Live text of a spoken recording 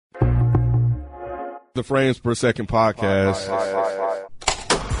The Frames Per Second podcast. I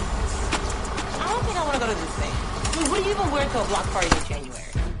don't think I want to go to this thing. I mean, what do you even wear to a block party in January?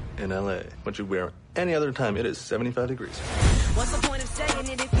 In LA, what you wear any other time, it is 75 degrees. What's the point of saying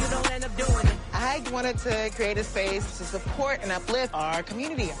it if you don't end up doing it? I wanted to create a space to support and uplift our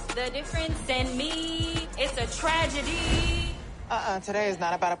community. The difference in me, it's a tragedy. Today is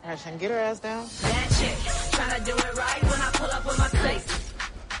not about oppression. Get her ass down. That chick, trying to do it right when I pull up with my face.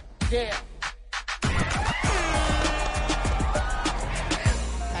 Yeah.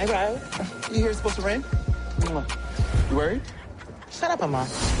 Hey, bro. You hear it's supposed to rain? You worried? Shut up, Amar.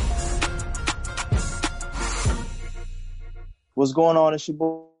 What's going on? It's your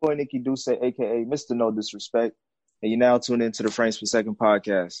boy, Nikki Duce, a.k.a. Mr. No Disrespect, and you're now tuned into the Frames Per Second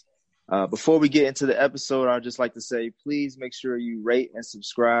podcast. Before we get into the episode, I'd just like to say, please make sure you rate and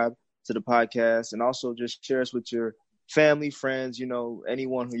subscribe to the podcast, and also just share us with your family, friends, you know,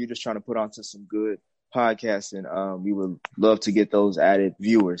 anyone who you're just trying to put onto some good podcasting. We would love to get those added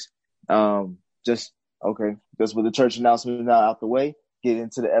viewers. Just with the church announcement now out the way, get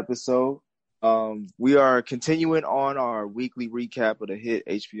into the episode. We are continuing on our weekly recap of the hit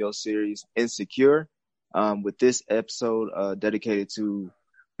HBO series Insecure, with this episode dedicated to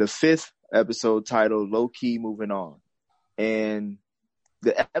the 5th episode titled Lowkey, Movin On. And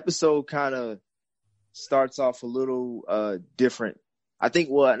the episode kind of starts off a little different. I think,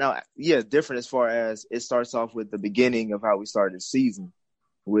 different as far as it starts off with the beginning of how we started the season,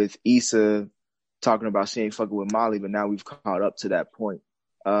 with Issa talking about she ain't fucking with Molly, but now we've caught up to that point.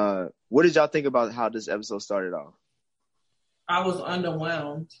 What did y'all think about how this episode started off? I was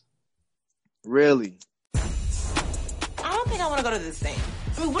underwhelmed. Really? I don't think I want to go to this thing.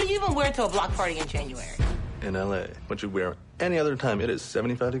 I mean, what do you even wear to a block party in January? In LA, what you wear any other time, it is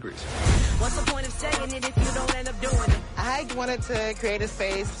 75 degrees. What's the point of saying it if you don't end up doing it? I wanted to create a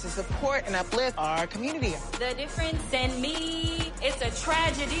space to support and uplift our community. The difference in me, it's a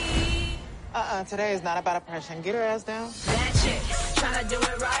tragedy. Today is not about oppression. Get her ass down. That chick, trying to do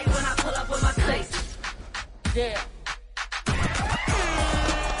it right when I pull up with my face. Yeah.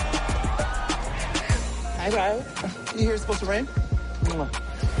 Hey, bro. You hear it's supposed to rain?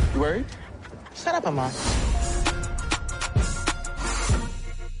 You worried? Shut up, Amar.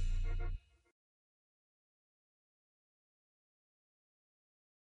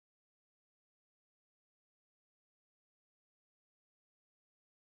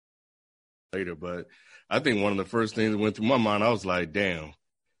 Later, but I think one of the first things that went through my mind, I was like, damn,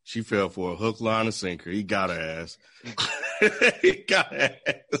 she fell for a hook, line, and sinker. He got her ass. He got her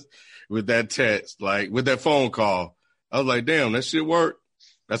ass with that text, like with that phone call. I was like, damn, that shit worked.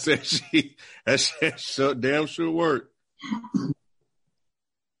 I said, that shit damn sure worked.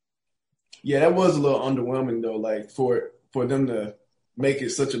 Yeah, that was a little underwhelming though. Like for them to make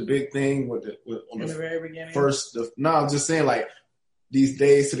it such a big thing on the very beginning. I'm just saying, like, these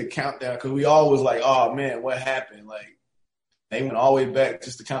days to the countdown, because we always like, oh man, what happened? Like, they went all the way back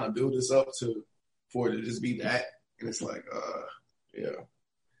just to kind of build this up for it to just be that, and it's like, yeah.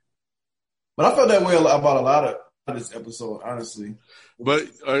 But I felt that way about a lot of this episode, honestly. But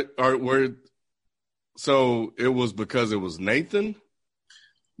so it was because it was Nathan?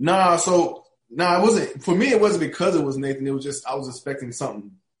 Nah, it wasn't. For me, it wasn't because it was Nathan. It was just I was expecting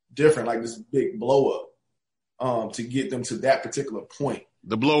something different, like this big blow up. To get them to that particular point.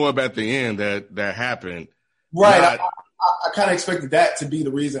 The blow up at the end that happened. Right. I kind of expected that to be the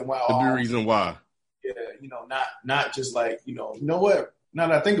reason why. Yeah, not just like, you know what? Now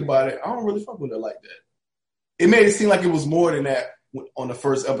that I think about it, I don't really fuck with it like that. It made it seem like it was more than that on the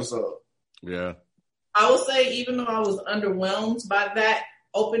first episode. Yeah. I will say, even though I was underwhelmed by that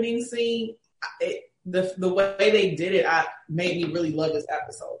opening scene, the way they did it, made me really love this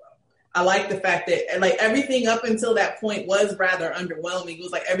episode. I like the fact that, like, everything up until that point was rather underwhelming. It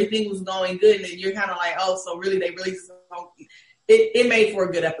was like everything was going good, and then you're kind of like, oh, so really they really it made for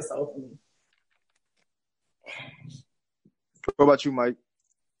a good episode for me. What about you, Mike?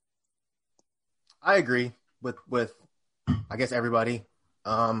 I agree with I guess everybody.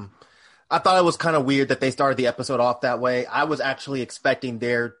 I thought it was kind of weird that they started the episode off that way. I was actually expecting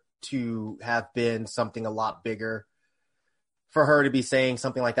there to have been something a lot bigger. For her to be saying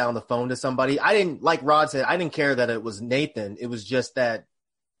something like that on the phone to somebody. I didn't, like Rod said, I didn't care that it was Nathan. It was just that,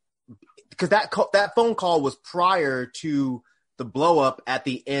 because that phone call was prior to the blow up at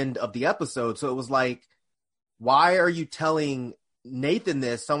the end of the episode. So it was like, why are you telling Nathan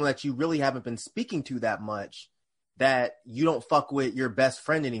this, someone that you really haven't been speaking to that much, that you don't fuck with your best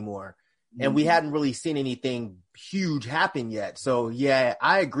friend anymore? Mm-hmm. And we hadn't really seen anything huge happen yet. So yeah,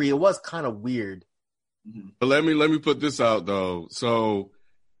 I agree. It was kind of weird. But let me put this out though. So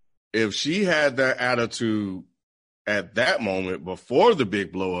if she had that attitude at that moment before the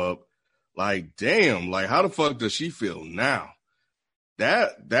big blow up, like, damn, like, how the fuck does she feel now?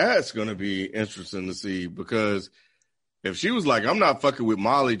 That's going to be interesting to see, because if she was like, I'm not fucking with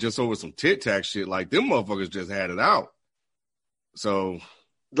Molly just over some tic-tac shit, like, them motherfuckers just had it out. So,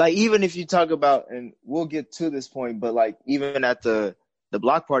 like, even if you talk about, and we'll get to this point, but like, even at the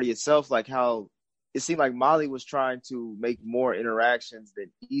block party itself, like how it seemed like Molly was trying to make more interactions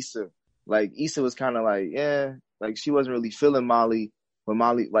than Issa. Like, Issa was kind of like, yeah, like, she wasn't really feeling Molly. But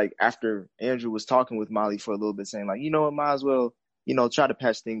Molly, like, after Andrew was talking with Molly for a little bit, saying like, you know what, might as well, you know, try to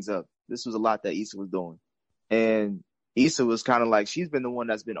patch things up. This was a lot that Issa was doing. And Issa was kind of like, she's been the one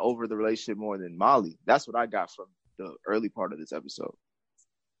that's been over the relationship more than Molly. That's what I got from the early part of this episode.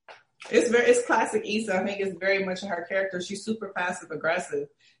 It's classic Issa. I think it's very much in her character. She's super passive aggressive.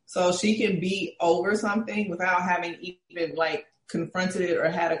 So she can be over something without having even like confronted it or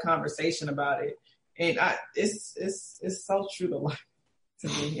had a conversation about it. And it's so true to life to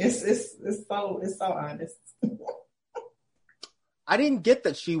me. It's so honest. I didn't get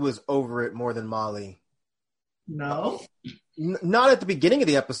that she was over it more than Molly. No. Not at the beginning of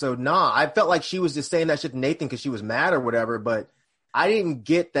the episode, nah. I felt like she was just saying that shit to Nathan because she was mad or whatever, but I didn't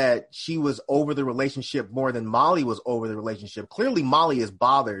get that she was over the relationship more than Molly was over the relationship. Clearly, Molly is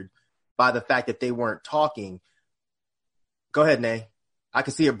bothered by the fact that they weren't talking. Go ahead, Nay. I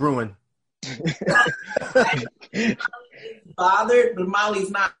can see it brewing. Bothered, but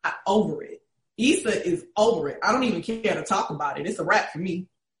Molly's not over it. Issa is over it. I don't even care to talk about it. It's a wrap for me.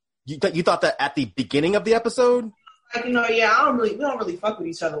 You thought that at the beginning of the episode? Like, you know, yeah, we don't really fuck with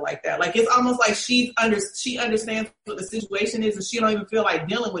each other like that. Like, it's almost like she understands what the situation is, and she don't even feel like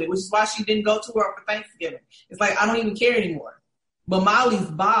dealing with it, which is why she didn't go to her for Thanksgiving. It's like, I don't even care anymore. But Molly's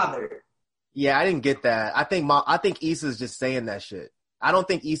bothered. Yeah, I didn't get that. I think Issa's just saying that shit. I don't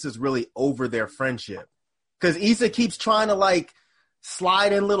think Issa's really over their friendship, because Issa keeps trying to like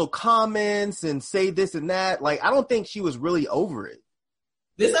slide in little comments and say this and that. Like, I don't think she was really over it.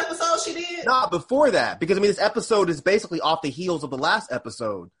 This episode she did? Not before that, because I mean, this episode is basically off the heels of the last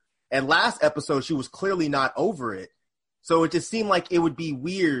episode, and last episode she was clearly not over it. So it just seemed like it would be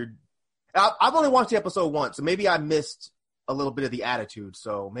weird. I've only watched the episode once, so maybe I missed a little bit of the attitude.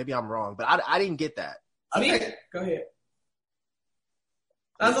 So maybe I'm wrong, but I didn't get that. Go ahead.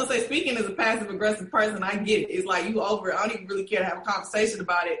 I was gonna say, speaking as a passive aggressive person, I get it. It's like, you over it. I don't even really care to have a conversation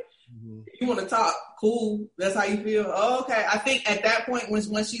about it. Mm-hmm. If you want to talk, cool. That's how you feel. Oh, okay. I think at that point,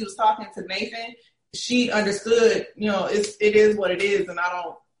 when she was talking to Nathan, she understood, you know, it is what it is, and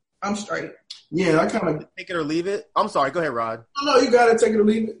I'm straight. Yeah, I kind of take it or leave it. I'm sorry. Go ahead, Rod. No, you got to take it or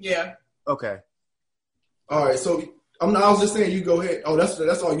leave it. Yeah. Okay. All right. So I was just saying, you go ahead. Oh, that's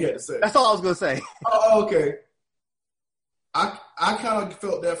all you had to say. That's all I was gonna say. Oh, okay. I kind of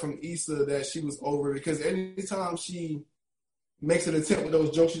felt that from Issa, that she was over it, because anytime she makes an attempt with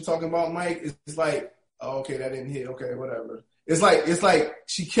those jokes you're talking about, Mike, it's like, oh, okay, that didn't hit. Okay, whatever. It's like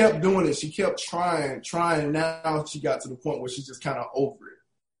she kept doing it. She kept trying. Now she got to the point where she's just kind of over it.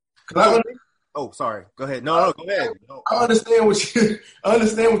 Oh, sorry. Go ahead. No, go ahead. No. I understand what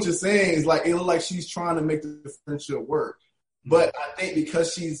you're saying. It's like, it looks like she's trying to make the friendship work. But I think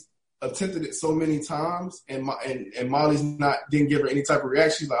because she's attempted it so many times, and Molly's didn't give her any type of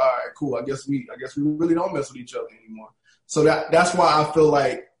reaction, she's like, all right, cool. I guess we really don't mess with each other anymore. So that's why I feel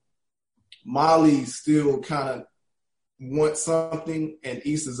like Molly still kind of wants something, and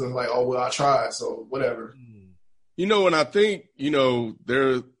Issa's like, oh well, I tried, so whatever. You know, and I think, you know,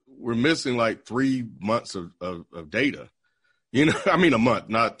 we're missing like 3 months of data. You know, I mean a month,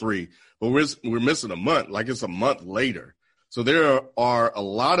 not 3, but we're missing a month. Like, it's a month later. So there are a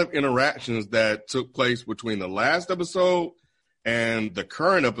lot of interactions that took place between the last episode and the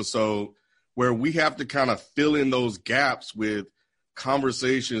current episode, where we have to kind of fill in those gaps with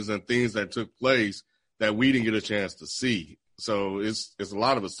conversations and things that took place that we didn't get a chance to see. So it's a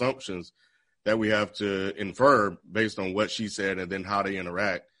lot of assumptions that we have to infer based on what she said and then how they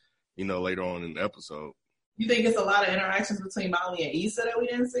interact, you know, later on in the episode. You think it's a lot of interactions between Molly and Issa that we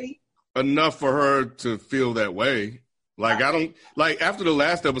didn't see? Enough for her to feel that way. Like, after the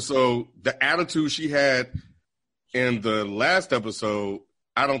last episode, the attitude she had in the last episode,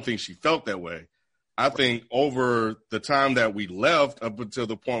 I don't think she felt that way. I think over the time that we left up until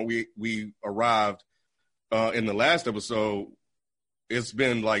the point we arrived in the last episode, it's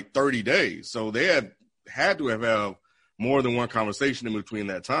been like 30 days. So they had to have more than one conversation in between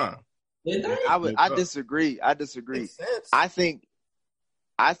that time. I disagree. I think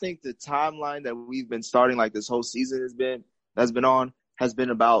the timeline that we've been starting, like this whole season has been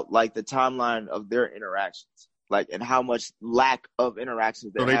about like the timeline of their interactions. like, and how much lack of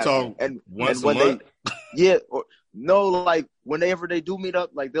interactions So they talk once a month? Like, whenever they do meet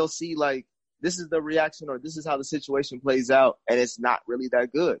up, like, they'll see, like, this is the reaction or this is how the situation plays out, and it's not really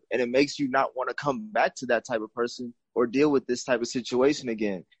that good. And it makes you not want to come back to that type of person or deal with this type of situation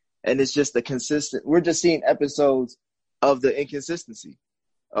again. And it's just we're just seeing episodes of the inconsistency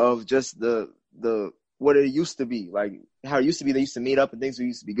of just the what it used to be. Like, how it used to be, they used to meet up and things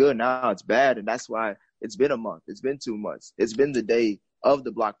used to be good. Now it's bad, and that's why it's been a month. It's been 2 months. It's been the day of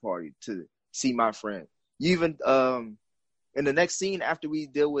the block party to see my friend. You even in the next scene after we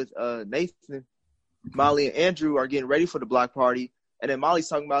deal with Nathan, Molly and Andrew are getting ready for the block party, and then Molly's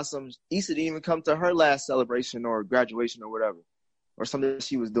talking about Issa didn't even come to her last celebration or graduation or whatever, or something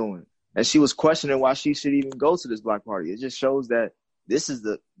she was doing. And she was questioning why she should even go to this block party. It just shows that this is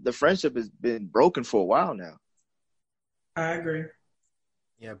the friendship has been broken for a while now. I agree.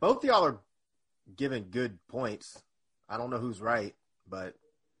 Yeah, both of y'all are giving good points. I don't know who's right, but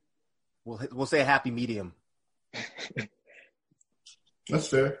we'll say a happy medium. That's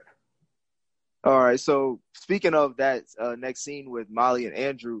fair. All right. So speaking of that next scene with Molly and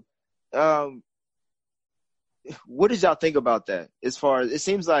Andrew, what did y'all think about that? As far as it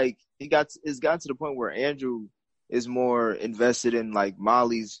seems like it's gotten to the point where Andrew is more invested in like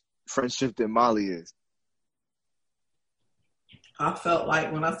Molly's friendship than Molly is. I felt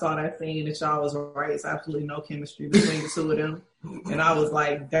like when I saw that scene that y'all was right. It's absolutely no chemistry between the two of them. And I was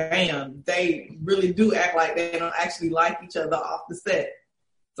like, damn, they really do act like they don't actually like each other off the set.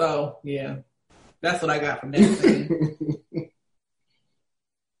 So, yeah, that's what I got from that scene.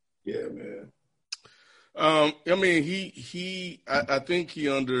 Yeah, man. I mean, I think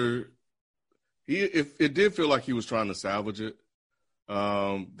it did feel like he was trying to salvage it.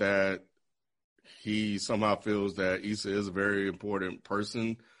 That he somehow feels that Issa is a very important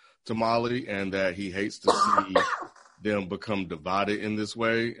person to Molly and that he hates to see them become divided in this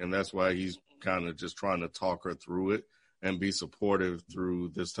way. And that's why he's kind of just trying to talk her through it and be supportive through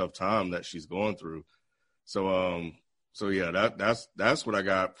this tough time that she's going through. So yeah, that's what I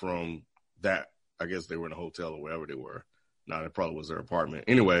got from that. I guess they were in a hotel or wherever they were. No, it probably was their apartment.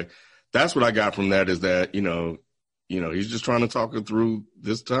 Anyway, that's what I got from that is that, he's just trying to talk her through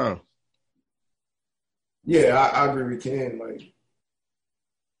this time. Yeah, I agree with Ken. Like,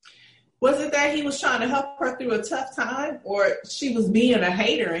 was it that he was trying to help her through a tough time, or she was being a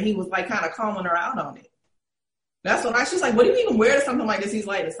hater and he was like kind of calling her out on it? That's what she's like, what do you even wear to something like this? He's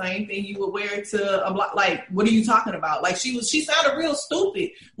like, the same thing you would wear to a block. Like, what are you talking about? Like, she sounded real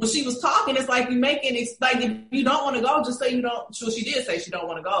stupid when she was talking. It's like, if you don't want to go, just say you don't. So she did say she don't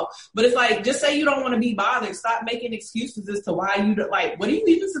want to go, but it's like, just say you don't want to be bothered. Stop making excuses as to why you like, what are you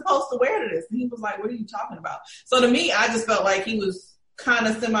even supposed to wear to this? And he was like, what are you talking about? So to me, I just felt like he was kind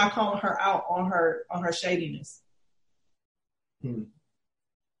of semi calling her out on her shadiness.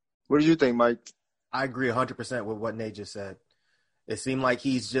 What did you think, Mike? I agree 100% with what Nate just said. It seemed like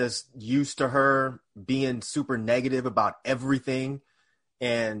he's just used to her being super negative about everything.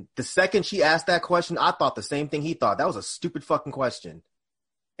 And the second she asked that question, I thought the same thing he thought. That was a stupid fucking question.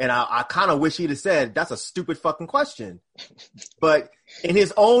 And I kind of wish he'd have said, that's a stupid fucking question. But in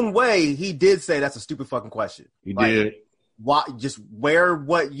his own way, he did say that's a stupid fucking question. He did. Why just wear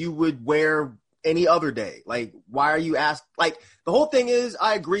what you would wear any other day? Like, why are you asked? Like, the whole thing is,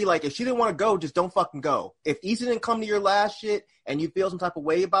 I agree. Like, if she didn't want to go, just don't fucking go. If Issa didn't come to your last shit and you feel some type of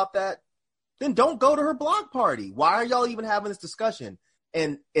way about that, then don't go to her block party. Why are y'all even having this discussion?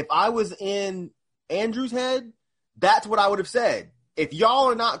 And if I was in Andrew's head, that's what I would have said. If y'all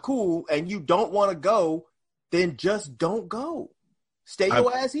are not cool and you don't want to go, then just don't go. Stay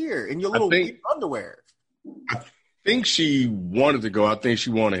your ass here in your little weird underwear. I think she wanted to go. I think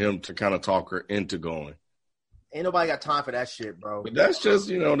she wanted him to kind of talk her into going. Ain't nobody got time for that shit, bro. But that's just,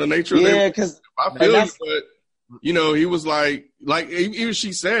 the nature of it. Yeah, because I feel you, but, he was like even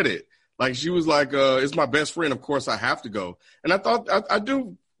she said it. Like, she was like, it's my best friend. Of course I have to go. And I thought, I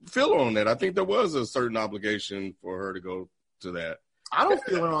do feel on that. I think there was a certain obligation for her to go to that. I don't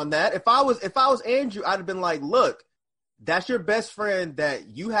feel it on that. If I was Andrew, I'd have been like, look, that's your best friend that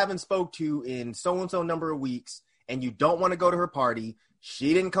you haven't spoke to in so-and-so number of weeks, and you don't want to go to her party.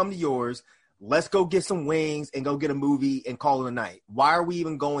 She didn't come to yours. Let's go get some wings and go get a movie and call it a night. Why are we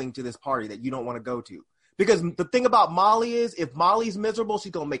even going to this party that you don't want to go to? Because the thing about Molly is, if Molly's miserable,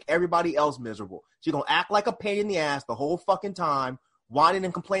 she's going to make everybody else miserable. She's going to act like a pain in the ass the whole fucking time, whining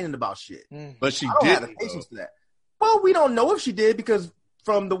and complaining about shit. But she didn't have the patience for that. Well, we don't know if she did, because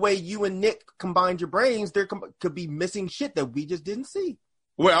from the way you and Nick combined your brains, there could be missing shit that we just didn't see.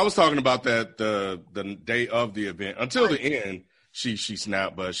 Well, I was talking about that the day of the event. Until the end, she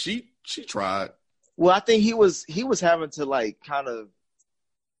snapped, but she tried. Well, I think he was having to like kind of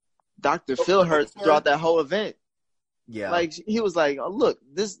Dr. Phil her throughout that whole event. Yeah. Like he was like, oh, look,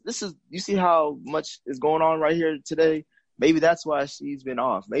 this is, you see how much is going on right here today? Maybe that's why she's been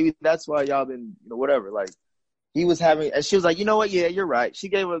off. Maybe that's why y'all been, whatever. Like he was having, and she was like, you know what? Yeah, you're right. She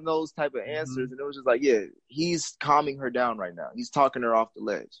gave him those type of answers, and it was just like, yeah, he's calming her down right now. He's talking her off the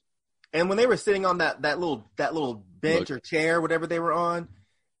ledge. And when they were sitting on that little bench or chair, whatever they were on,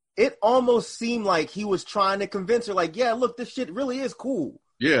 it almost seemed like he was trying to convince her, like, yeah, look, this shit really is cool.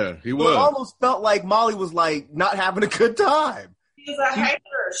 Yeah, he was. It almost felt like Molly was like not having a good time. She's a hater.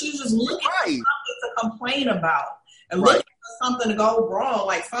 She was just looking for something to complain about and looking for something to go wrong.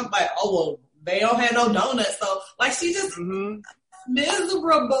 Like something like, oh well, they don't have no donuts, so like she just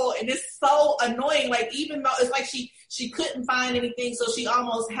miserable, and it's so annoying. Like even though it's like she couldn't find anything, so she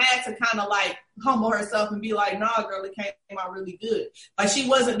almost had to kind of like humble herself and be like, nah, girl, it came out really good. Like she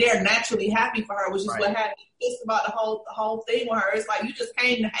wasn't there naturally happy for her, which is what had me pissed about the whole thing with her. It's like you just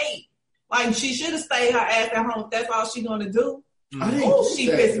came to hate. Like she should have stayed her ass at home if that's all she's gonna do. Oh, she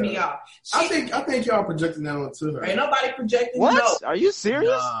pissed me off. I think y'all projecting that onto her. Ain't nobody projecting. What? No. Are you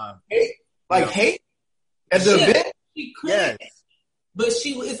serious? Hate? Like hate? At the event? She could. But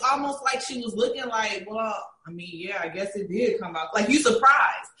it's almost like she was looking like, well, I mean, yeah, I guess it did come out. Like, you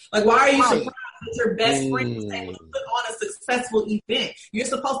surprised. Like, why are you surprised that your best friend was able to put on a successful event? You're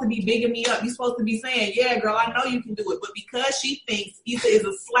supposed to be bigging me up. You're supposed to be saying, yeah, girl, I know you can do it. But because she thinks Issa is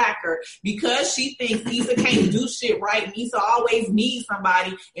a slacker, because she thinks Issa can't do shit right, and Issa always needs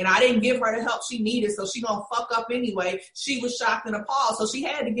somebody, and I didn't give her the help she needed, so she gonna fuck up anyway, she was shocked and appalled. So she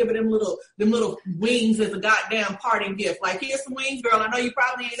had to give her them little wings as a goddamn parting gift. Like, here's some wings, girl. I know you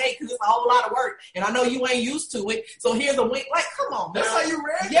probably ain't ate because it's a whole lot of work, and I know you ain't used to it. So here's a wing. Like, come on, that's how you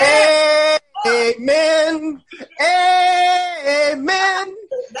read. Yeah. Amen. Amen.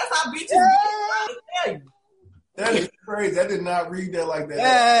 That's how bitches get. Tell you. That is crazy. I did not read that like that.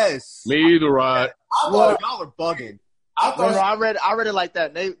 Yes. Me either, Rod. Well, y'all are bugging. I read it like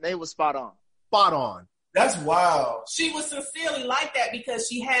that. Nate was spot on. Spot on. That's wild. She was sincerely like that because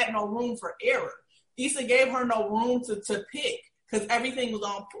she had no room for error. Issa gave her no room to pick because everything was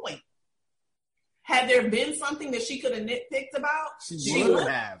on point. Had there been something that she could have nitpicked about, she would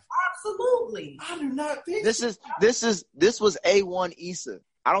have. Absolutely. I do not think this was A1 Issa.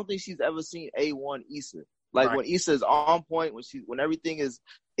 I don't think she's ever seen A1 Issa. Like when Issa is on point, when everything is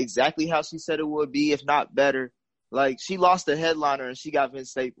exactly how she said it would be, if not better. Like she lost the headliner and she got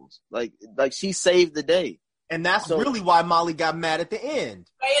Vince Staples. Like she saved the day. And that's really why Molly got mad at the end.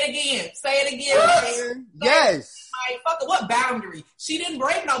 Say it again. Yes. Fuck it. What boundary? She didn't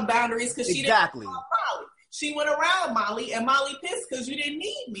break no boundaries because she didn't Molly. She went around Molly, and Molly pissed because you didn't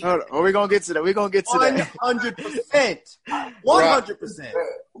need me. We're going to get to that. 100%. 100%.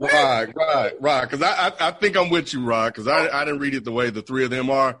 Rod. Because I think I'm with you, Rod. Because I didn't read it the way the three of them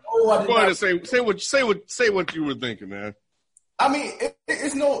are. Go ahead and say what you were thinking, man. I mean,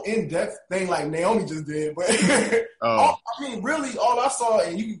 it's no in-depth thing like Naomi just did, but really, all I saw,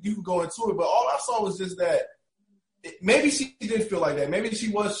 and you can go into it, but all I saw was just that maybe she did feel like that. Maybe she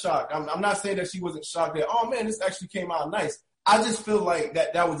was shocked. I'm not saying that she wasn't shocked that, oh man, this actually came out nice. I just feel like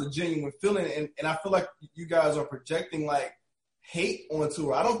that was a genuine feeling, and I feel like you guys are projecting like hate onto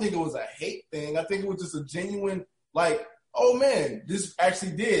her. I don't think it was a hate thing. I think it was just a genuine like, oh man, this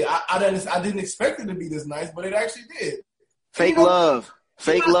actually did. I didn't expect it to be this nice, but it actually did. Fake love,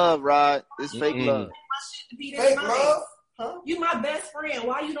 Rod. It's fake love. My shit to be this nice. Love? Huh? You my best friend.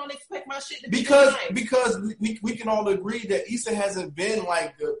 Why you don't expect my shit to be because nice? Because we can all agree that Issa hasn't been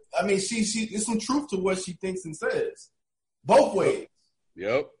like the. I mean, she there's some truth to what she thinks and says, both ways.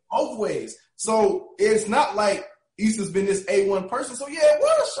 Yep. Both ways. So it's not like Issa's been this A1 person. So yeah, it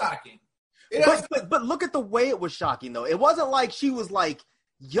was shocking. But look at the way it was shocking though. It wasn't like she was like,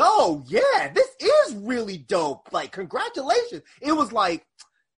 yo, yeah, this is really dope. Like, congratulations. It was like,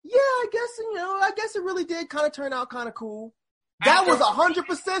 yeah, I guess it really did kind of turn out kind of cool. That was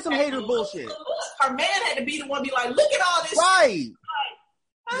 100% some hater bullshit. Her man had to be the one to be like, look at all this right. Shit.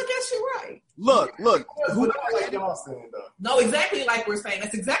 I guess you're right. Look. No, exactly like we're saying.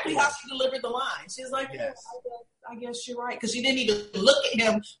 That's exactly how she delivered the line. She's like, yes, I guess you're right. Because she didn't even look at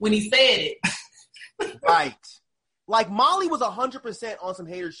him when he said it. Right. Like, Molly was 100% on some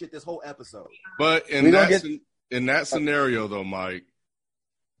hater shit this whole episode. But in that scenario, though, Mike,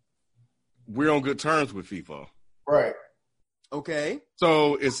 we're on good terms with FIFA. Right. Okay.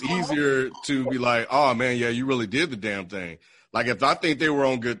 So it's easier to be like, oh, man, yeah, you really did the damn thing. Like, if I think they were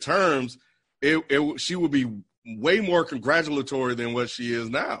on good terms, she would be way more congratulatory than what she is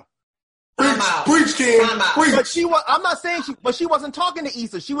now. Preach, King. But I'm not saying she wasn't talking to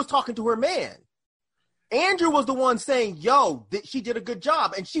Issa. She was talking to her man. Andrew was the one saying, yo, she did a good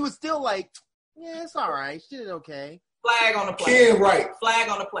job. And she was still like, yeah, it's all right. She did okay. Flag on the play. Ken, right. Flag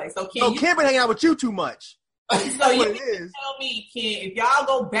on the play. So, Ken, Ken been hanging out with you too much. So you can tell me, Ken, if y'all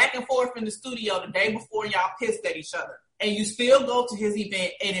go back and forth in the studio the day before y'all pissed at each other, and you still go to his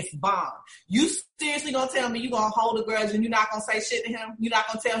event and it's bomb, you seriously gonna tell me you gonna hold a grudge and you're not gonna say shit to him? You're not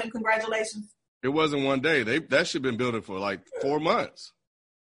gonna tell him congratulations? It wasn't one day. That shit been building for like 4 months.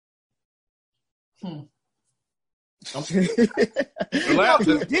 Didn't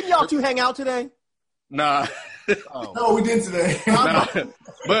y'all two hang out today? Nah. Oh. No, we didn't today. Nah.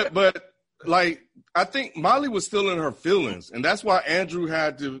 But like, I think Molly was still in her feelings, and that's why Andrew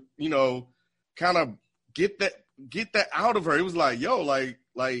had to, kind of get that out of her. It was like, yo, like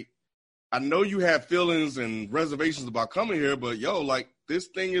I know you have feelings and reservations about coming here, but yo, like this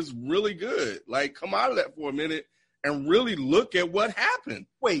thing is really good. Like, come out of that for a minute and really look at what happened.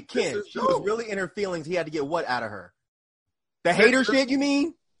 Wait, Ken, she was really in her feelings. He had to get what out of her? The hater shit, you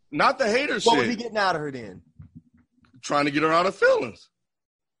mean? Not the hater shit. What was he getting out of her then? Trying to get her out of feelings.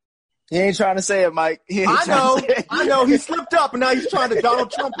 He ain't trying to say it, Mike. I know. He slipped up, and now he's trying to Donald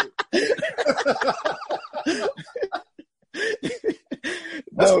Trump it.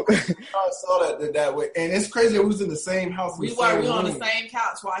 No, I saw that way, and it's crazy. We was in the same house. We were on the same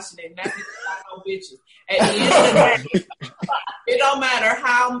couch watching it. And that's because I know bitches. At the end of the day, it don't matter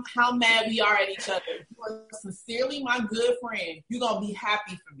how mad we are at each other. You are sincerely my good friend. You're gonna be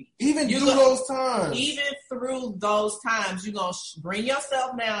happy for me. Even through those times, you're gonna bring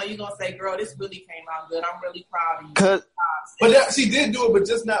yourself down. You're gonna say, "Girl, this really came out good. I'm really proud of you." But she did do it, but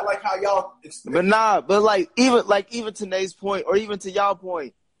just not like how y'all expect. But even to Nate's point, or even to y'all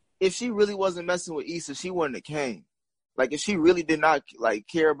point, if she really wasn't messing with Issa, she wouldn't have came. Like, if she really did not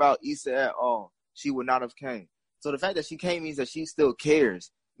care about Issa at all, she would not have came. So the fact that she came means that she still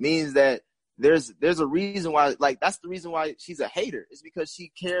cares. Means that there's a reason why. Like, that's the reason why she's a hater. It's because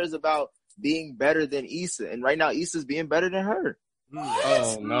she cares about being better than Issa, and right now Issa's being better than her.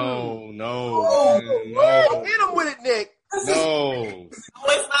 Oh no! Hit him with it, Nick. No,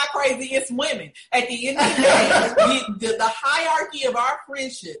 it's not crazy. It's women. At the end of the day, the hierarchy of our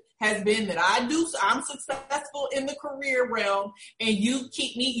friendship has been that I'm successful in the career realm, and you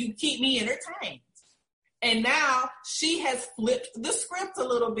keep me entertained. And now she has flipped the script a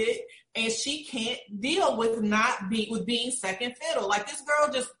little bit, and she can't deal with being second fiddle. Like, this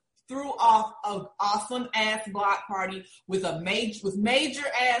girl just threw off an awesome ass block party with major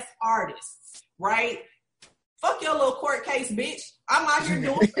ass artists, right? Fuck your little court case, bitch. I'm out here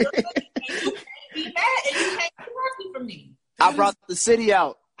doing good, and you can't be mad, and you can't be happy for me. I brought the city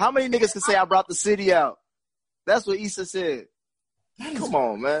out. How many niggas can say I brought the city out? That's what Issa said. Come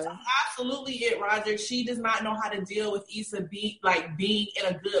on, man. That's absolutely it, Roger. She does not know how to deal with Issa being in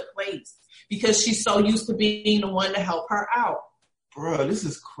a good place because she's so used to being the one to help her out. Bro, this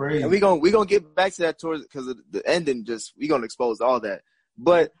is crazy. And we gonna get back to that towards because of the ending. We gonna expose all that.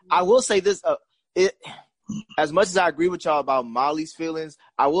 But I will say this: as much as I agree with y'all about Molly's feelings,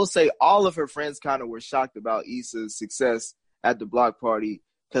 I will say all of her friends kind of were shocked about Issa's success at the block party.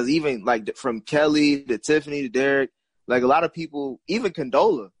 Because even like from Kelly to Tiffany to Derek, like a lot of people, even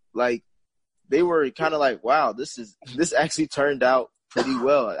Condola, like they were kind of like, wow, this actually turned out pretty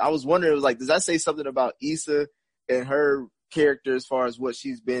well. I was wondering, it was like, does that say something about Issa and her character as far as where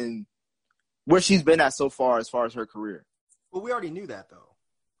she's been at so far as her career? Well, we already knew that though.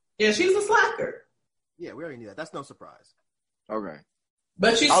 Yeah, she's a slacker. Yeah, we already knew that. That's no surprise. Okay.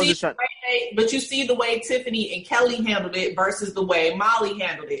 But you see the way Tiffany and Kelly handled it versus the way Molly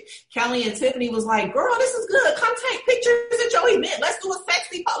handled it. Kelly and Tiffany was like, "Girl, this is good. Come take pictures at your event. Let's do a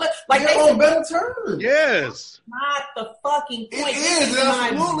sexy photo." Like, they on better terms. Yes. Not the fucking point. This is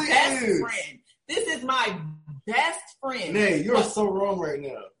my best friend. This is my best friend. Nay, you're so wrong right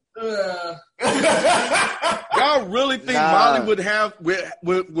now. Y'all really think Molly would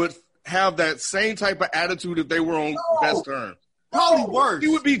have that same type of attitude if they were on best terms? Probably worse. She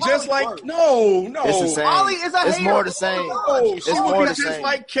would be just like no. It's the same. Molly is a hater. It's more the same. No, she would be just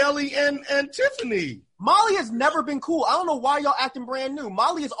like Kelly and Tiffany. Molly has never been cool. I don't know why y'all acting brand new.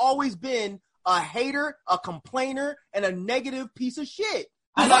 Molly has always been a hater, a complainer, and a negative piece of shit.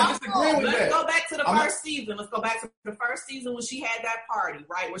 Let's go back to the first season. Let's go back to the first season when she had that party,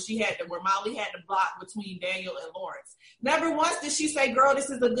 right? Where Molly had the block between Daniel and Lawrence. Never once did she say, "Girl, this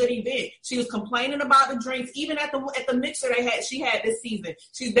is a good event." She was complaining about the drinks, even at the mixer she had this season.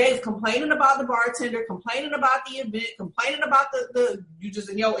 They was complaining about the bartender, complaining about the event, complaining about you just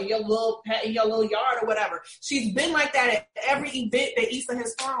in your little yard or whatever. She's been like that at every event that Issa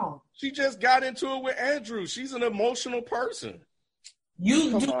has thrown. She just got into it with Andrew. She's an emotional person.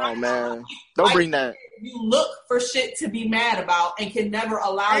 Come on, man. Don't bring that. You look for shit to be mad about and can never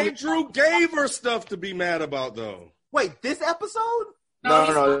allow. Andrew gave her stuff to be mad about, though. Wait, this episode?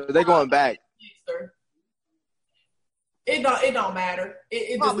 No. They're going back. It don't matter.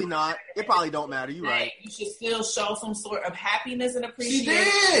 It probably not. It probably don't matter. You're right. You should still show some sort of happiness and appreciation.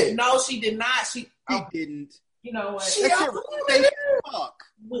 She did. No, she did not. She didn't. You know what? She fuck.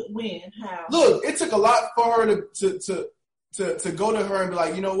 When? How? Look, it took a lot for her to go to her and be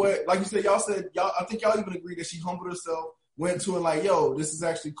like, you know what? Like you said, y'all. I think y'all even agreed that she humbled herself, went to it like, yo, this is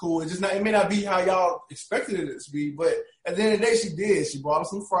actually cool. It may not be how y'all expected it to be, but at the end of the day, she did. She brought her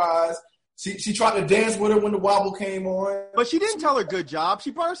some fries. She tried to dance with her when the wobble came on. But she didn't tell her good job.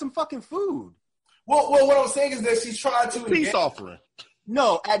 She brought her some fucking food. Well, what I'm saying is that she's trying to peace offering.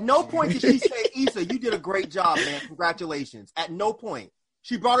 No, at no point did she say, Issa, you did a great job, man. Congratulations. At no point.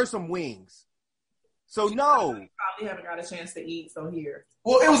 She brought her some wings. So no. You probably haven't got a chance to eat, so here.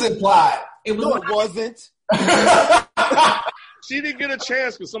 Well, it was implied. It wasn't. She didn't get a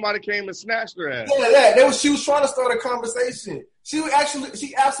chance because somebody came and snatched her ass. Yeah, she was trying to start a conversation. She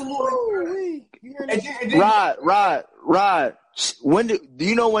absolutely. Rod. Do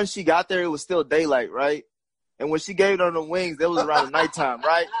you know when she got there? It was still daylight, right? And when she gave her the wings, it was around the nighttime,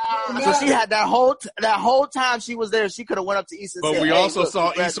 right? So she had that whole time she was there. She could have went up to Issa. But we also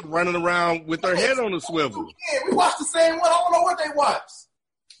saw Issa running around with her head on the swivel. Yeah, we watched the same one. I don't know what they watched.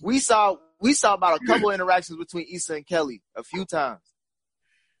 We saw about a couple interactions between Issa and Kelly a few times.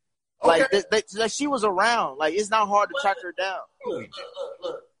 Okay. Like she was around. Like it's not hard to track her down. Look.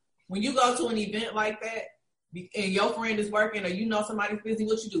 When you go to an event like that and your friend is working or you know somebody's busy,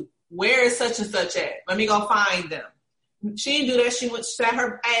 what you do? Where is such and such at? Let me go find them. She didn't do that. She sat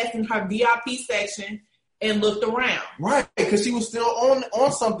her ass in her VIP section and looked around. Right, because she was still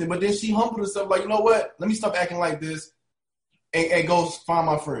on something, but then she humbled herself like, you know what? Let me stop acting like this and go find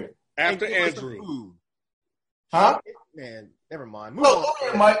my friend. After Andrew. Huh? Man, never mind. Look,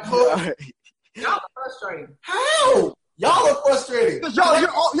 okay, Mike. Y'all are frustrating. How? Y'all are frustrating. Because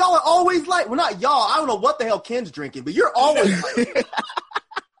y'all are always like, well, not y'all. I don't know what the hell Ken's drinking, but you're always like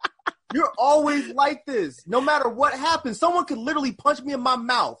you're always like this. No matter what happens, someone could literally punch me in my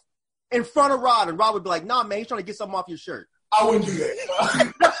mouth in front of Rod, and Rod would be like, nah, man, he's trying to get something off your shirt. I wouldn't do that.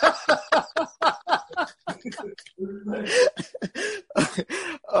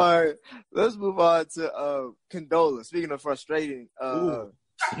 All right, let's move on to Condola. Speaking of frustrating, man,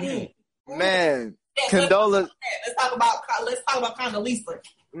 Condola. Let's talk about Condoleezza.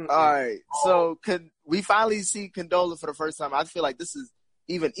 All right, so we finally see Condola for the first time. I feel like this is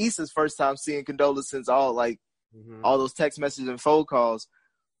even Issa's first time seeing Condola since all those text messages and phone calls.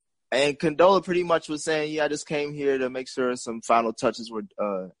 And Condola pretty much was saying, yeah, I just came here to make sure some final touches were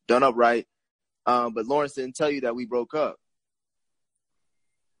done up right. But Lawrence didn't tell you that we broke up.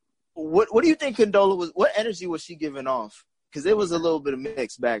 What do you think Condola was? What energy was she giving off? Because it was a little bit of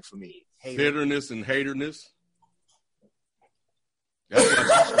mixed bag for me. Bitterness and haterness. That's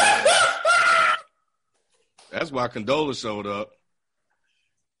why Condola showed up.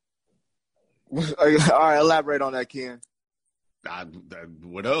 All right, elaborate on that, Ken.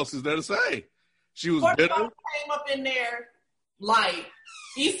 What else is there to say? She was bitter. Came up in there like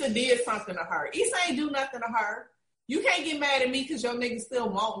Issa did something to her. Issa ain't do nothing to her. You can't get mad at me because your nigga still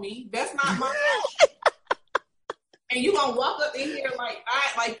want me. That's not my fault. And you gonna walk up in here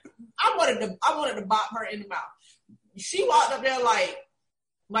I wanted to bop her in the mouth. She walked up there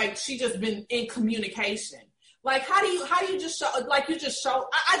like she just been in communication. Like how do you just show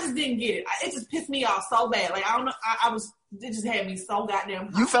I just didn't get it. It just pissed me off so bad. Like I don't know. It just had me so goddamn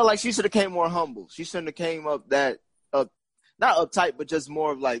hot. You felt like she should have came more humble. She shouldn't have came up not uptight, but just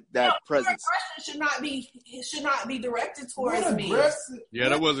more of like that presence. Should not be directed towards me. Yeah,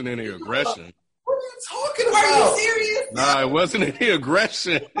 there wasn't any aggression. What are you talking about? Are you serious? Nah, it wasn't any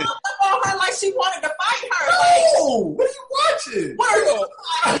aggression. On her like she wanted to fight her. No, what are you watching? What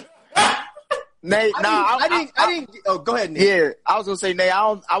are you? Nate, I didn't. Oh, go ahead, Nate. Yeah, I was gonna say, Nate.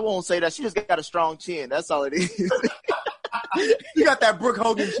 I won't say that. She just got a strong chin. That's all it is. You got that Brooke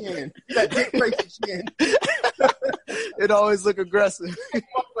Hogan chin, that Dick Tracy chin. It always look aggressive.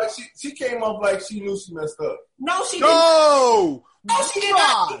 She came off like she knew she messed up. No, she didn't. No, she did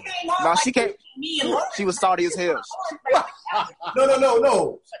not. She came. She was salty as hell.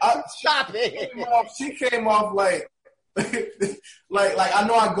 No. Stop it. She came off like I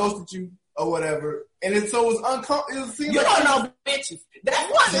know I ghosted you or whatever, and it was uncomfortable. You don't know bitches.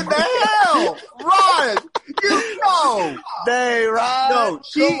 That's what in the hell, Ron. You know, Ron. No,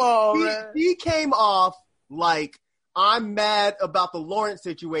 she came off like I'm mad about the Lawrence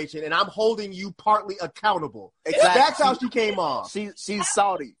situation, and I'm holding you partly accountable. Exactly. That's how she came off. She's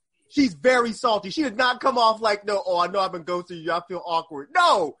salty. She's very salty. She did not come off like, no, I know I've been ghosting you. I feel awkward.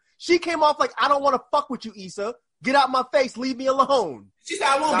 No, she came off like, I don't want to fuck with you, Issa. Get out my face. Leave me alone. She said,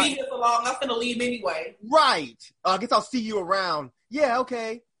 I won't be here for long. I'm finna leave anyway. Right. I guess I'll see you around. Yeah,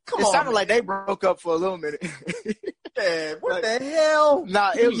 okay. Come on. It sounded like they broke up for a little minute. Man, what the hell?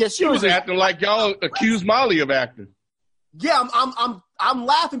 Nah, she was acting like y'all accused Molly of acting. Yeah, I'm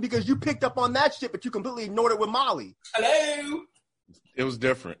laughing because you picked up on that shit, but you completely ignored it with Molly. Hello. It was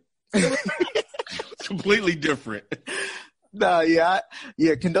different. Completely different. No, yeah,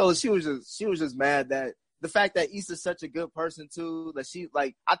 Condola, she was just mad that the fact that Issa's such a good person too, that she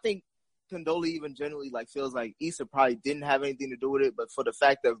like, I think Condola even generally like feels like Issa probably didn't have anything to do with it, but for the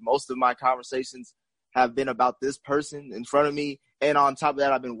fact that most of my conversations have been about this person in front of me, and on top of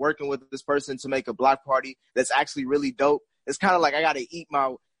that, I've been working with this person to make a block party that's actually really dope. It's kind of like I gotta eat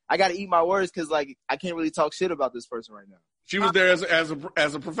my words because like I can't really talk shit about this person right now. She was there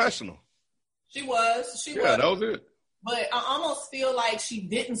as a professional. She was. Yeah, that was it. But I almost feel like she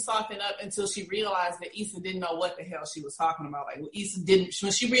didn't soften up until she realized that Issa didn't know what the hell she was talking about. Like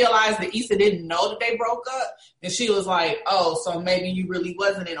when she realized that Issa didn't know that they broke up, and she was like, "Oh, so maybe you really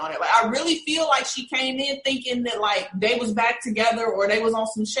wasn't in on it." Like I really feel like she came in thinking that like they was back together or they was on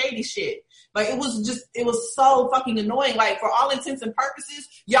some shady shit. Like it was so fucking annoying. Like for all intents and purposes,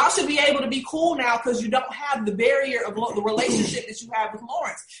 y'all should be able to be cool now because you don't have the barrier of the relationship that you have with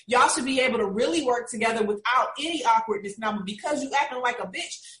Lawrence. Y'all should be able to really work together without any awkwardness now. But because you acting like a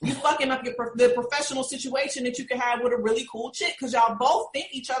bitch, you fucking up the professional situation that you can have with a really cool chick because y'all both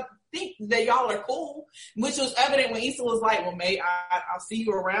think that y'all are cool, which was evident when Issa was like, "Well, mate, I'll see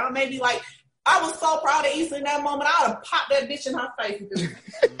you around." Maybe like I was so proud of Issa in that moment. I would have popped that bitch in her face.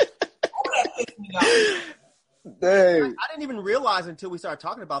 Dang. I didn't even realize until we started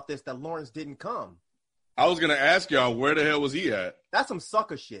talking about this that Lawrence didn't come. I was gonna ask y'all where the hell was he at? That's some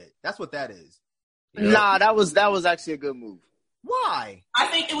sucker shit. That's what that is. Yeah. Nah, that was actually a good move. Why? I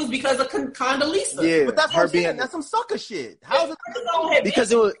think it was because of Condoleezza. Yeah, but that's what I'm saying. That's some sucker shit. How's it?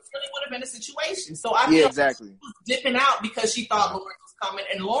 Because it was really would have been a situation. So I feel exactly. Like she was dipping out because she thought Lawrence was coming,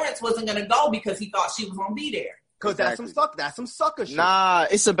 and Lawrence wasn't gonna go because he thought she was gonna be there. Because that's some sucker shit. Nah,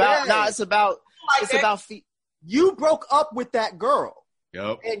 it's about you broke up with that girl.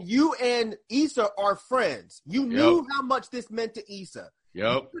 Yep. And you and Issa are friends. You knew how much this meant to Issa.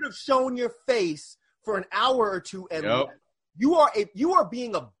 Yep. You could have shown your face for an hour or two and left. You are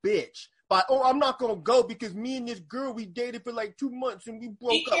being a bitch by, I'm not gonna go because me and this girl we dated for like 2 months and we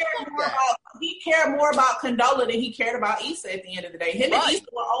broke up. He cared more about Condola than he cared about Issa at the end of the day. Him and Issa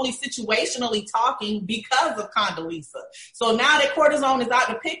were only situationally talking because of Condoleezza. So now that cortisone is out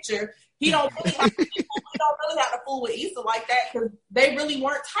of the picture, he don't really have to fool with Issa like that because they really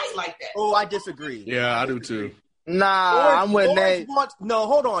weren't tight like that. Oh, I disagree. Yeah, I do too. Nah, I'm with Nate. No,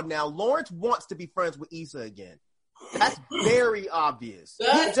 hold on now. Lawrence wants to be friends with Issa again. That's very obvious.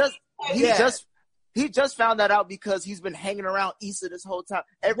 He just found that out because he's been hanging around Issa this whole time.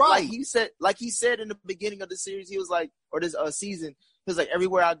 Like he said in the beginning of the series, he was like, or this season, he was like,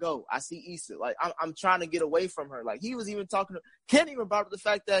 everywhere I go, I see Issa. Like I'm trying to get away from her. Like he was even talking to Ken even brought up the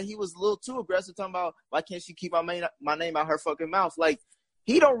fact that he was a little too aggressive, talking about why can't she keep my name out her fucking mouth? Like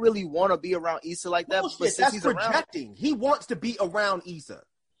he don't really want to be around Issa like that. Bullshit, but since that's he's projecting. around, he wants to be around Issa.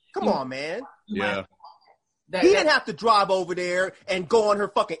 Come on, man. Yeah. He didn't have to drive over there and go on her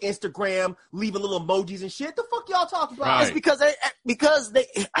fucking Instagram, leaving little emojis and shit. The fuck y'all talking about? Right. It's because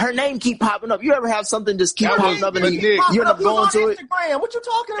her name keep popping up. You ever have something just keep popping up and you end up going to it? Instagram. What you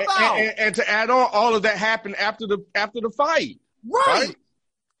talking about? And to add on, all of that happened after the fight. Right.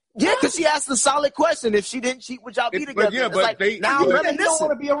 Yeah, because she asked a solid question. If she didn't cheat, would y'all be together? But yeah, it's but like, they now you don't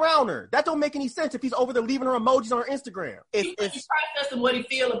want to be around her. That don't make any sense if he's over there leaving her emojis on her Instagram. He's processing what he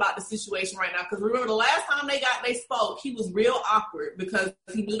feel about the situation right now. Because remember, the last time they spoke, he was real awkward because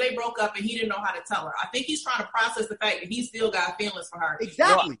he knew they broke up and he didn't know how to tell her. I think he's trying to process the fact that he still got feelings for her.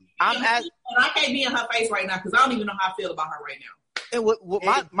 Exactly. And I can't be in her face right now because I don't even know how I feel about her right now.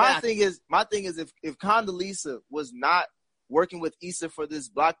 And my thing is if Condoleezza was not working with Issa for this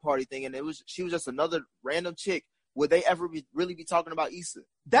block party thing, and she was just another random chick, would they ever really be talking about Issa?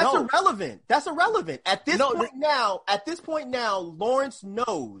 That's irrelevant. That's irrelevant. At this point now, Lawrence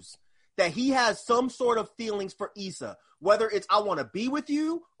knows that he has some sort of feelings for Issa, whether it's I want to be with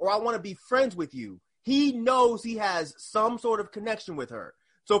you or I want to be friends with you. He knows he has some sort of connection with her.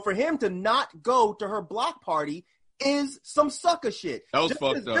 So for him to not go to her block party is some sucker shit. That was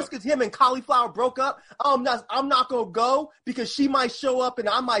fucked up. Just because him and Cauliflower broke up, I'm not gonna go because she might show up and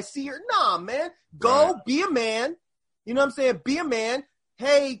I might see her. Nah, man, go be a man You know what I'm saying? Be a man.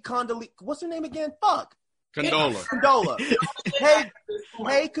 Hey, what's her name again? Fuck. Condola. Hey,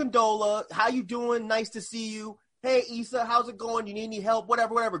 Condola. How you doing? Nice to see you. Hey, Issa, how's it going? You need any help?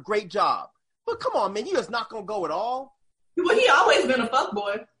 Whatever. Great job. But come on, man. You just not going to go at all. Well, he always been a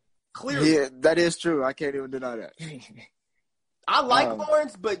fuckboy. Clearly. Yeah, that is true. I can't even deny that. I like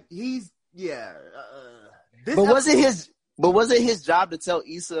Lawrence, but he's, but was it his job to tell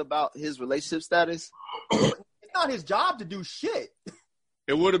Issa about his relationship status? It's not his job to do shit.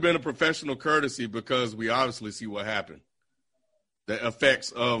 It would have been a professional courtesy because we obviously see what happened. The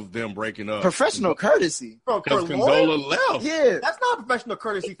effects of them breaking up. Professional courtesy? Because Condola left. Yeah. That's not professional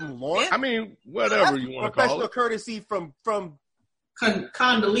courtesy from Lawrence. I mean, whatever you want to call it. Professional courtesy from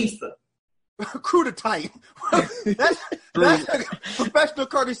Condoleezza. Cruda type. that's professional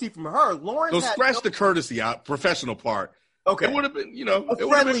courtesy from her. Lawrence. So scratch the courtesy out, professional part. Okay. It would have been, a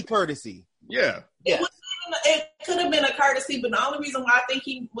friendly courtesy. Yeah. It could have been a courtesy, but the only reason why I think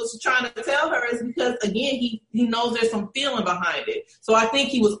he was trying to tell her is because, again, he knows there's some feeling behind it. So I think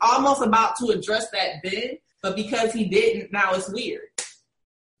he was almost about to address that then, but because he didn't, now it's weird.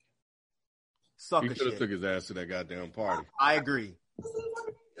 Sucker he could have took his ass to that goddamn party. I agree.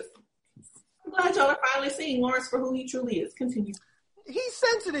 I'm glad y'all are finally seeing Lawrence for who he truly is. Continue. He's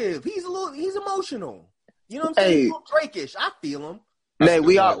sensitive. He's emotional. You know what I'm saying? He's a little Drake-ish. I feel him. Nay,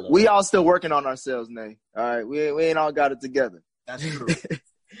 we all still working on ourselves, Nay. All right, we ain't all got it together. That's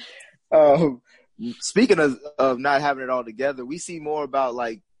true. Speaking of not having it all together, we see more about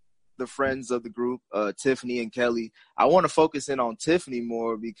like the friends of the group, Tiffany and Kelly. I want to focus in on Tiffany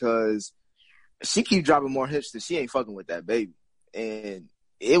more because she keep dropping more hits that she ain't fucking with that baby, and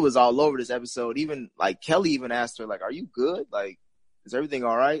it was all over this episode. Even like Kelly even asked her like, "Are you good? Like, is everything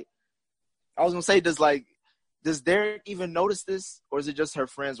all right?" I was gonna say, does Derek even notice this, or is it just her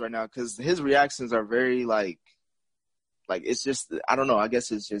friends right now? Because his reactions are very like it's just, I don't know. I guess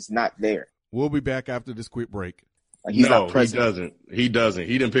it's just not there. We'll be back after this quick break. Like he doesn't. He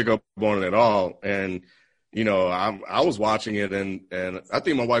didn't pick up on it at all. And I was watching it, and I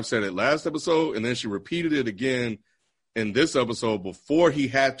think my wife said it last episode, and then she repeated it again in this episode before he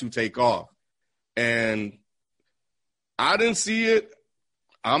had to take off. And I didn't see it.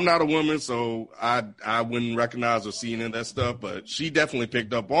 I'm not a woman, so I wouldn't recognize or see any of that stuff, but she definitely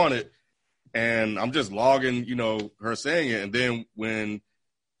picked up on it. And I'm just logging, her saying it. And then when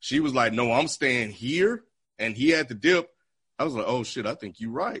she was like, "No, I'm staying here," and he had to dip, I was like, "Oh shit, I think you're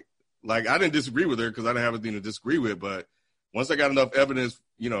right." Like, I didn't disagree with her because I didn't have anything to disagree with, but once I got enough evidence,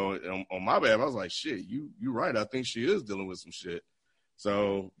 on my behalf, I was like, "Shit, you're right. I think she is dealing with some shit."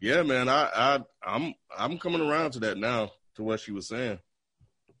 So yeah, man, I'm coming around to that now, to what she was saying.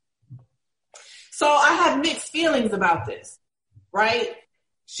 So I have mixed feelings about this, right?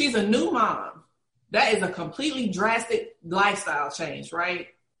 She's a new mom. That is a completely drastic lifestyle change, right?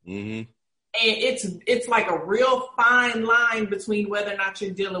 Mm-hmm. And it's like a real fine line between whether or not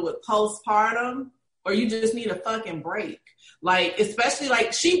you're dealing with postpartum or you just need a fucking break. Like, especially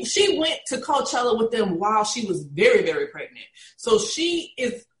like she went to Coachella with them while she was very, very pregnant. So she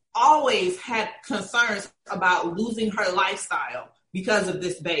is always had concerns about losing her lifestyle because of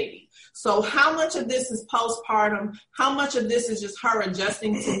this baby. So how much of this is postpartum? How much of this is just her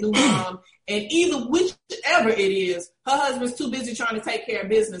adjusting to new mom? And whichever it is, her husband's too busy trying to take care of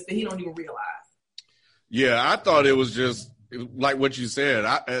business that he don't even realize. Yeah, I thought it was just like what you said.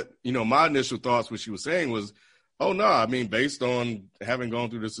 My initial thoughts, what she was saying was, oh no, I mean, based on having gone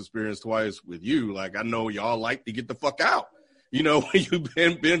through this experience twice with you, like I know y'all like to get the fuck out. When you've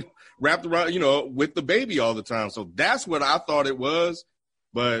been wrapped around, with the baby all the time. So that's what I thought it was.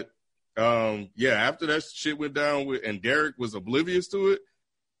 But after that shit went down and Derek was oblivious to it,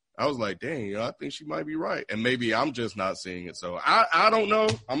 I was like, dang, I think she might be right. And maybe I'm just not seeing it. So I don't know.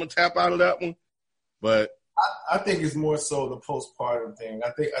 I'm going to tap out of that one. But I think it's more so the postpartum thing.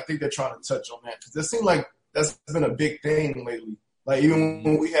 I think they're trying to touch on that because it seemed like that's been a big thing lately. Like even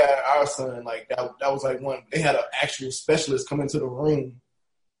when we had our son, like that was like one. They had an actual specialist come into the room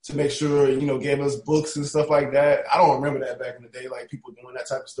to make sure, gave us books and stuff like that. I don't remember that back in the day, like people doing that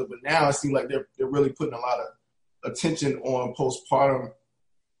type of stuff. But now it seems like they're really putting a lot of attention on postpartum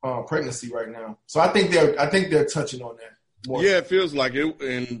pregnancy right now. So I think they're touching on that more. Yeah, it feels like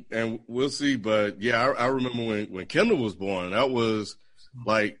it, and we'll see. But yeah, I remember when Kendall was born, that was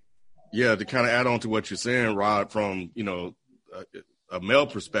like, yeah, to kind of add on to what you're saying, Rod, from a male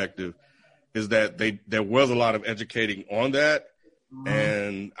perspective, is that there was a lot of educating on that.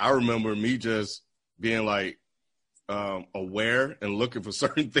 And I remember me just being like aware and looking for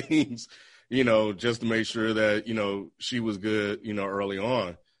certain things, just to make sure that, she was good, early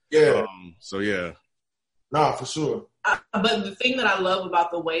on. Yeah. So, yeah. Nah, for sure. But the thing that I love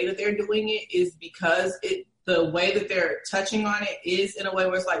about the way that they're doing it is because the way that they're touching on it is in a way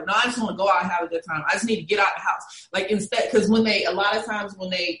where it's like, no, I just want to go out and have a good time. I just need to get out the house. Like instead, because a lot of times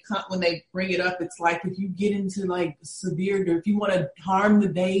when they bring it up, it's like if you get into like severe, or if you want to harm the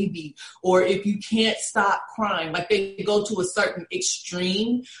baby, or if you can't stop crying, like they go to a certain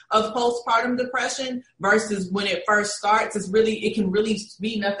extreme of postpartum depression versus when it first starts, it can really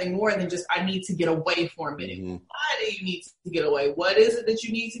be nothing more than just, I need to get away for a minute. Mm-hmm. Why do you need to get away? What is it that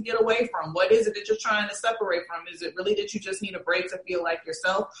you need to get away from? What is it that you're trying to separate from? Is it really that you just need a break to feel like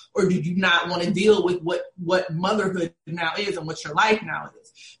yourself, or do you not want to deal with what motherhood now is and what your life now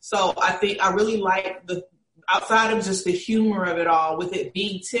is? So I think I really like outside of just the humor of it all, with it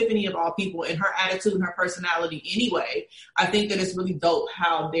being Tiffany of all people and her attitude and her personality anyway, I think that it's really dope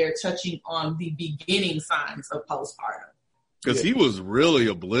how they're touching on the beginning signs of postpartum. Because he was really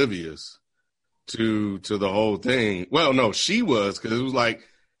oblivious to the whole thing. Well, no, she was, because it was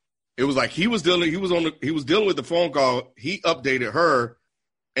like he was dealing with the phone call. He updated her,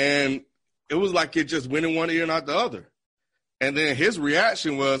 and it was like it just went in one ear and out the other. And then his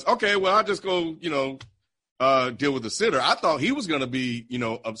reaction was, okay, well, I'll just go, deal with the sitter. I thought he was going to be,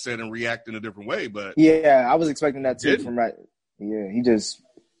 upset and react in a different way, but yeah, I was expecting that too. He just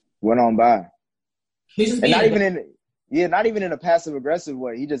went on by. And not even in a passive aggressive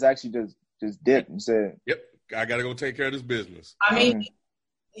way. He just actually just dipped and said, "Yep, I got to go take care of this business." I mean,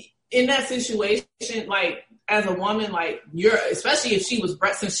 in that situation, like as a woman, like especially if she was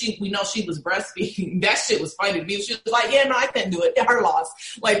we know she was breastfeeding, that shit was funny to me. She was like, "Yeah, no, I couldn't do it. Her loss."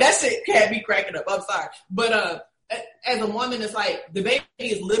 Like that shit can't be cracking up. I'm sorry, but as a woman, it's like the baby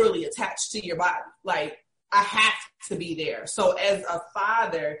is literally attached to your body. Like I have to be there. So as a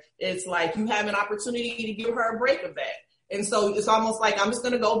father, it's like you have an opportunity to give her a break of that. And so it's almost like I'm just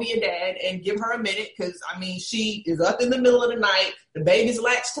going to go be a dad and give her a minute because, she is up in the middle of the night. The baby's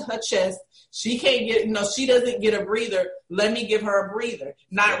latched to her chest. She can't get, she doesn't get a breather. Let me give her a breather,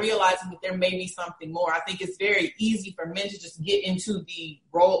 not realizing that there may be something more. I think it's very easy for men to just get into the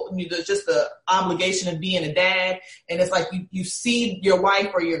role, just the obligation of being a dad. And it's like you see your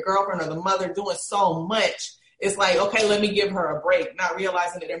wife or your girlfriend or the mother doing so much. It's like, okay, let me give her a break, not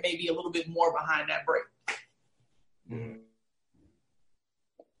realizing that there may be a little bit more behind that break.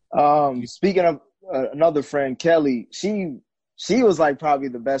 Speaking of another friend, Kelly, she was like probably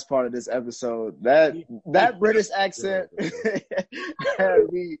the best part of this episode. That British accent had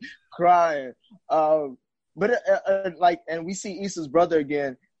me crying. And we see Issa's brother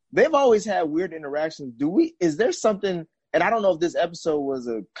again. They've always had weird interactions. Is there something? And I don't know if this episode was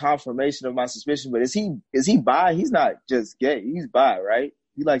a confirmation of my suspicion, but is he bi? He's not just gay. He's bi, right?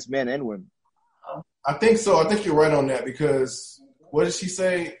 He likes men and women. I think so. I think you're right on that because what did she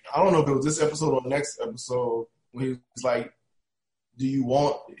say? I don't know if it was this episode or the next episode when he was like, "Do you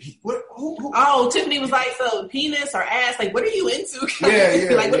want?" Who? Oh, Tiffany was like, "So penis or ass? Like, what are you into?"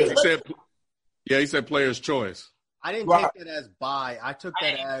 Yeah. Like, he said player's choice. I didn't take that as bi. I took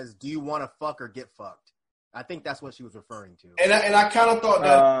that as, do you want to fuck or get fucked? I think that's what she was referring to. And I kind of thought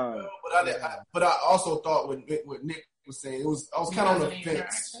that, but I also thought what Nick was saying, I was kind of on the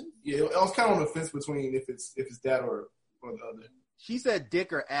fence. Yeah, I was kind of on the fence between if it's that or the other. She said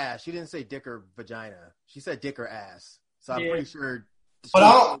dick or ass. She didn't say dick or vagina. She said dick or ass. So I'm pretty sure. But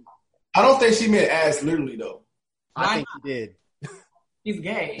I don't think she meant ass literally though. I think she did. He's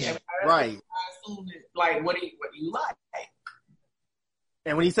gay, right? I assume that, what do you like?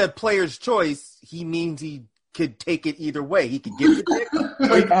 And when he said player's choice, he means he could take it either way. He could give the dick.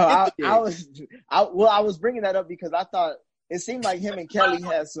 I was bringing that up because I thought it seemed like him and Kelly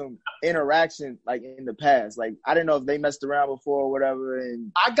had some interaction like in the past. Like I didn't know if they messed around before or whatever.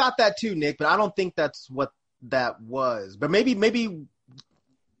 And I got that too, Nick, but I don't think that's what that was. But maybe they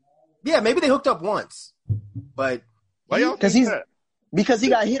hooked up once. But because he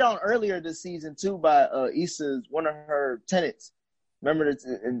got hit on earlier this season too by Issa's one of her tenants. Remember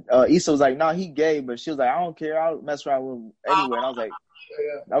that Issa was like, "No, he gay," but she was like, "I don't care. I'll mess around with him anyway." And I was like,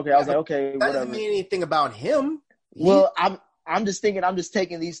 "Okay." I was like, "Okay, that whatever." Doesn't mean anything about him. Well, I'm just thinking. I'm just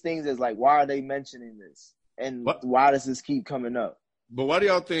taking these things as like, why are they mentioning this, and why does this keep coming up? But why do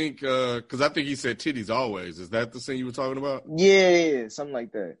y'all think? Because I think he said titties always. Is that the scene you were talking about? Yeah, something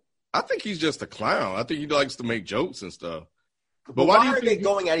like that. I think he's just a clown. I think he likes to make jokes and stuff. But why are they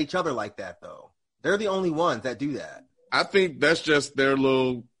going at each other like that though? They're the only ones that do that. I think that's just their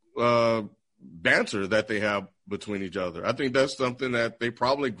little banter that they have between each other. I think that's something that they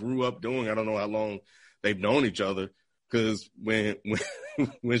probably grew up doing. I don't know how long they've known each other. Because when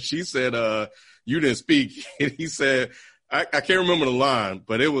she said, "You didn't speak," and he said, I can't remember the line,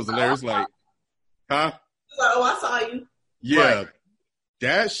 but it was hilarious. Like, huh? Oh, I saw you. Yeah, Right.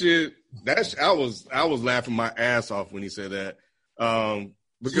 that shit. I was laughing my ass off when he said that.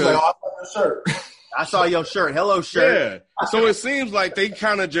 Because She's like, oh, I saw your shirt. I saw your shirt. Hello, shirt. yeah. So it seems like they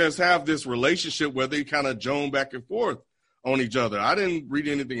kind of just have this relationship where they kind of joan back and forth on each other. I didn't read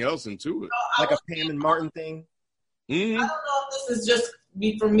anything else into it. Like a Pam and Martin thing. Mm-hmm. I don't know if this is just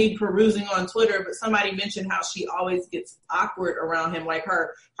from me perusing on Twitter, but somebody mentioned how she always gets awkward around him. Like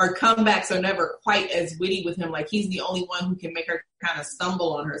her comebacks are never quite as witty with him. Like he's the only one who can make her kind of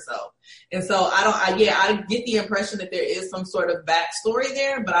stumble on herself. And so I get the impression that there is some sort of backstory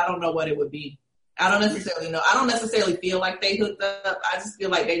there, but I don't know what it would be. I don't necessarily know. I don't necessarily feel like they hooked up. I just feel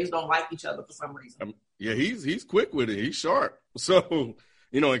like they just don't like each other for some reason. Yeah, he's quick with it. He's sharp. So,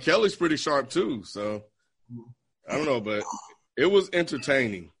 and Kelly's pretty sharp too. So, I don't know, but it was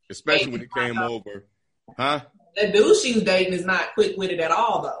entertaining, especially when he came over. Huh? The dude she's dating is not quick-witted at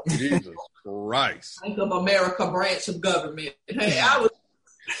all, though. Jesus Christ. Bank of America branch of government. Hey,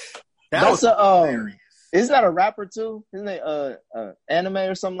 isn't that a rapper too? Isn't it anime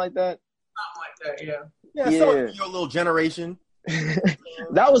or something like that? Something like that, yeah. Yeah, so your little generation.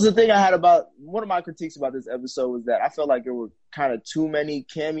 That was the thing I had about one of my critiques about this episode was that I felt like there were kind of too many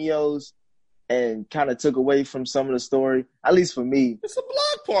cameos and kind of took away from some of the story, at least for me. It's a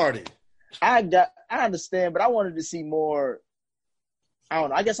block party. I understand, but I wanted to see more. I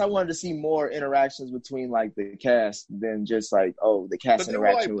don't know. I guess I wanted to see more interactions between like the cast than just like the cast but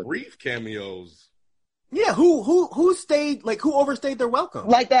interaction were like brief cameos. Yeah, who stayed, like, who overstayed their welcome?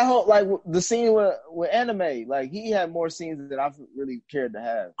 Like that whole, like, the scene with Anime, like, he had more scenes than I've really cared to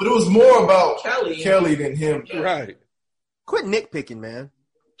have. But it was more about Kelly than him. Yeah. Right. Quit nitpicking, man.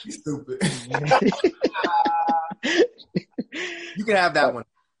 He's stupid. You can have that one.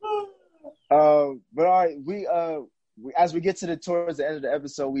 But all right, we as we get towards the end of the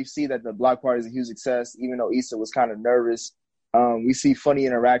episode, we see that the block party is a huge success, even though Issa was kind of nervous. We see funny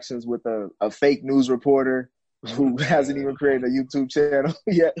interactions with a fake news reporter who hasn't even created a YouTube channel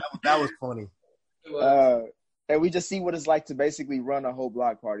yet. That was funny. And we just see what it's like to basically run a whole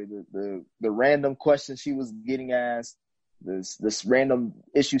block party. The random questions she was getting asked, this random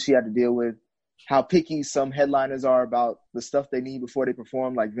issue she had to deal with, how picky some headliners are about the stuff they need before they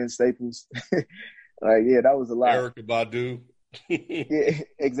perform, like Vince Staples. That was a lot. Erykah Badu. Yeah,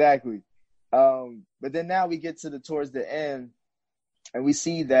 exactly. But then now we get towards the end, and we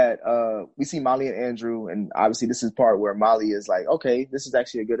see that we see Molly and Andrew, and obviously this is part where Molly is like, okay, this is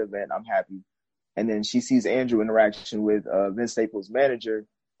actually a good event. I'm happy. And then she sees Andrew interaction with Vince Staples' manager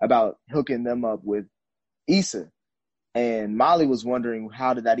about hooking them up with Issa. And Molly was wondering,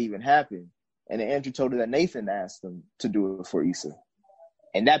 how did that even happen? And then Andrew told her that Nathan asked them to do it for Issa.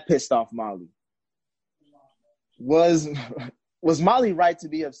 And that pissed off Molly. Was Molly right to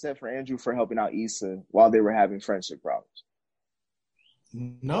be upset for Andrew for helping out Issa while they were having friendship problems?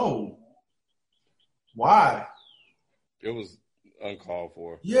 No. Why? It was uncalled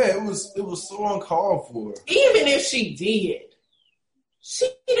for. Yeah, it was so uncalled for. Even if she did, she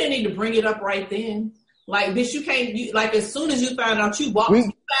didn't need to bring it up right then. Like, bitch, you can't, like, as soon as you found out you found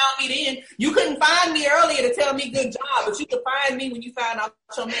me then. You couldn't find me earlier to tell me good job, but you could find me when you found out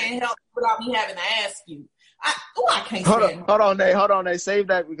your man helped without me having to ask you. I can't stand Hold on, Nate. Save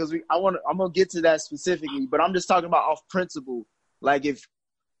that because I'm gonna get to that specifically, but I'm just talking about off principle. Like if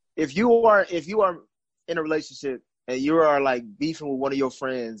you are in a relationship and you are like beefing with one of your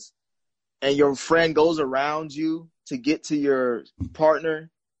friends and your friend goes around you to get to your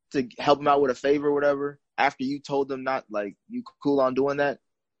partner to help him out with a favor or whatever, after you told them not, like, you cool on doing that,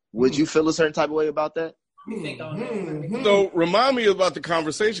 would you feel a certain type of way about that? So remind me about the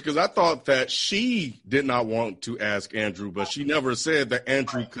conversation, because I thought that she did not want to ask Andrew, but she never said that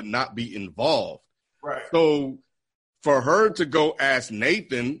Andrew could not be involved. Right. So for her to go ask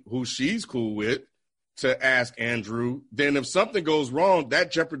Nathan, who she's cool with, to ask Andrew, then if something goes wrong,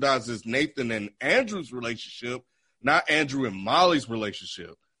 that jeopardizes Nathan and Andrew's relationship, not Andrew and Molly's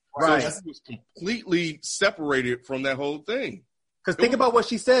relationship. Right. So she was completely separated from that whole thing. Because think about what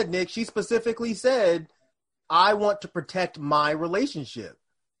she said, Nick. She specifically said, I want to protect my relationship.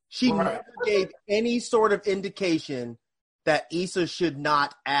 She never gave any sort of indication that Issa should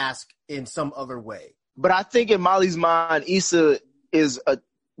not ask in some other way. But I think in Molly's mind, Issa is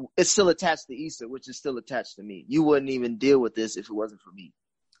still attached to Issa, which is still attached to me. You wouldn't even deal with this if it wasn't for me.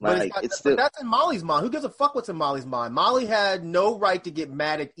 Like, but that's in Molly's mind. Who gives a fuck what's in Molly's mind? Molly had no right to get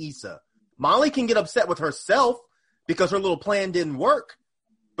mad at Issa. Molly can get upset with herself because her little plan didn't work,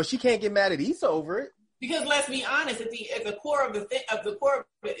 but she can't get mad at Issa over it. Because let's be honest, at the core of the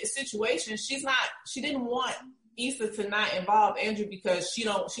situation, she didn't want Issa to not involve Andrew because she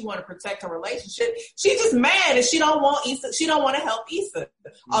want to protect her relationship. She's just mad and she don't want Issa. She don't want to help Issa.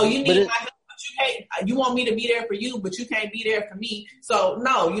 Oh, you need my help, but you can't. You want me to be there for you, but you can't be there for me. So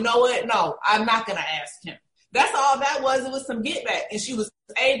no, you know what? No, I'm not gonna ask him. That's all that was. It was some get back, and she was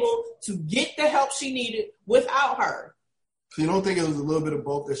able to get the help she needed without her. So you don't think it was a little bit of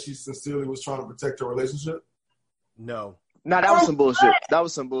both that she sincerely was trying to protect her relationship? No. No, that was some bullshit. That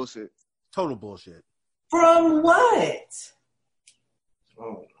was some bullshit. Total bullshit. From what?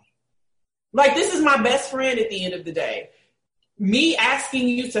 Oh. Like, this is my best friend at the end of the day. Me asking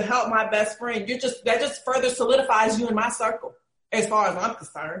you to help my best friend, that just further solidifies you in my circle, as far as I'm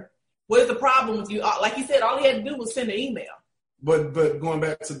concerned. What is the problem with you? Like you said, all he had to do was send an email. But going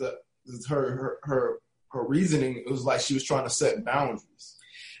back to her reasoning, it was like she was trying to set boundaries.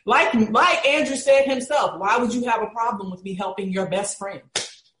 Like Andrew said himself, why would you have a problem with me helping your best friend?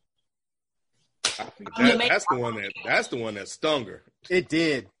 I think that's the one that stung her. It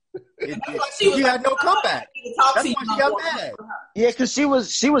did. She had no comeback. That's why she got mad. Yeah, because she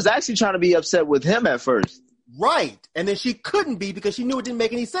was actually trying to be upset with him at first. Right. And then she couldn't be because she knew it didn't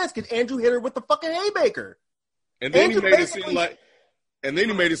make any sense because Andrew hit her with the fucking haymaker. And then he made it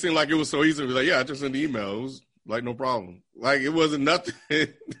seem like it was so easy. He was like, yeah, I just sent the email. It was like no problem. Like it wasn't nothing.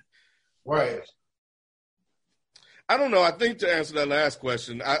 Right. I don't know. I think to answer that last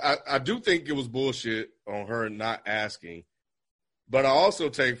question, I do think it was bullshit on her not asking. But I also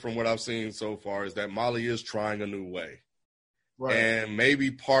take from what I've seen so far is that Molly is trying a new way. Right. And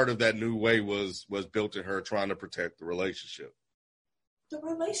maybe part of that new way was built in her trying to protect the relationship. The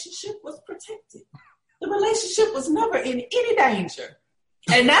relationship was protected. The relationship was never in any danger.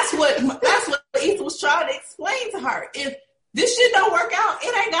 And that's what Issa was trying to explain to her. If this shit don't work out,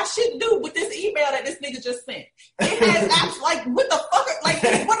 it ain't got shit to do with this email that this nigga just sent. It has like what the fuck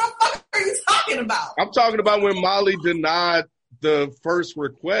are you talking about? I'm talking about when Molly denied the first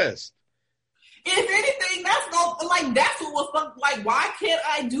request. If anything, that's what was like. Why can't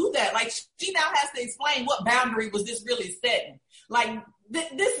I do that? Like she now has to explain what boundary was this really setting. Like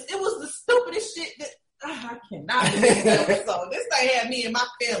it was the stupidest shit that I cannot do this. So this thing had me in my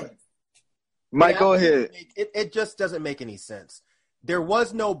feelings. Mike, go ahead. It just doesn't make any sense. There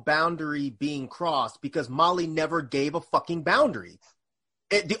was no boundary being crossed because Molly never gave a fucking boundary.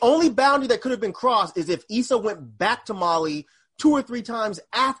 The only boundary that could have been crossed is if Issa went back to Molly 2 or 3 times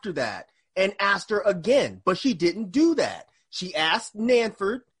after that and asked her again. But she didn't do that. She asked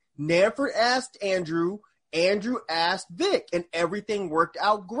Nanford. Nanford asked Andrew. Andrew asked Vic. And everything worked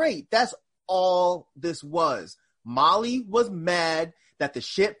out great. That's all this was. Molly was mad that the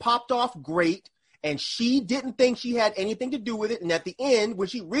shit popped off great, and she didn't think she had anything to do with it. And at the end, when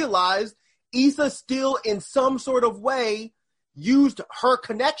she realized Issa still in some sort of way used her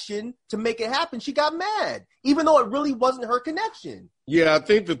connection to make it happen, she got mad, even though it really wasn't her connection. Yeah, I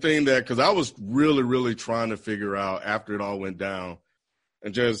think the thing that, because I was really, really trying to figure out after it all went down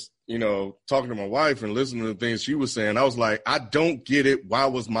and just, talking to my wife and listening to the things she was saying, I was like, I don't get it. Why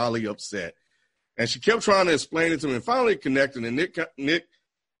was Molly upset? And she kept trying to explain it to me and finally connected. And Nick,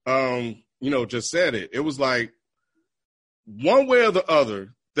 just said it. It was like one way or the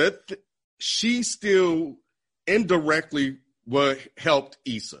other that she still indirectly helped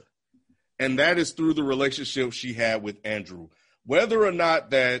Issa. And that is through the relationship she had with Andrew. Whether or not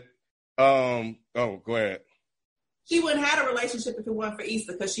that, go ahead. She wouldn't have had a relationship if it weren't for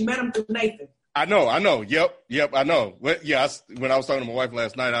Issa because she met him through Nathan. I know. Yep, I know. Yeah, when I was talking to my wife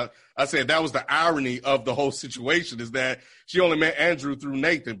last night, I said that was the irony of the whole situation is that she only met Andrew through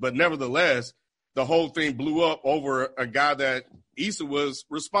Nathan. But nevertheless, the whole thing blew up over a guy that Issa was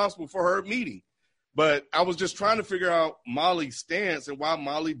responsible for her meeting. But I was just trying to figure out Molly's stance and why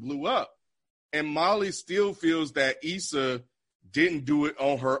Molly blew up. And Molly still feels that Issa didn't do it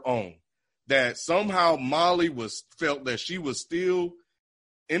on her own. That somehow Molly felt that she was still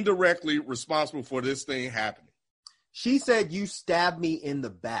indirectly responsible for this thing happening. She said, you stabbed me in the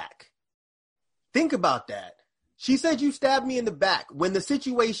back. Think about that. She said, you stabbed me in the back when the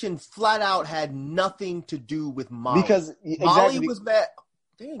situation flat out had nothing to do with Molly. Because Molly was mad.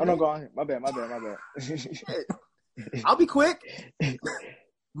 Damn, no, go on. My bad. I'll be quick.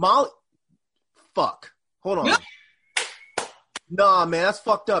 Molly. Fuck. Hold on. Nah, man, that's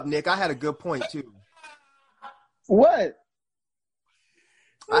fucked up, Nick. I had a good point, too. What?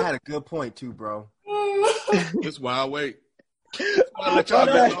 I had a good point, too, bro. That's why I wait. I'll let y'all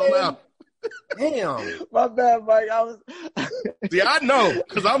get all out. Damn. My bad, Mike. See, I know,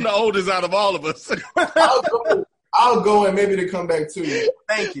 because I'm the oldest out of all of us. I'll go and maybe to come back to you.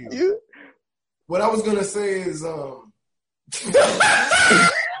 Thank you. What I was going to say is...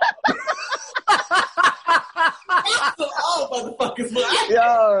 all motherfuckers.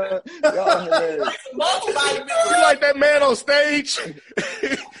 Yo, You like that man on stage?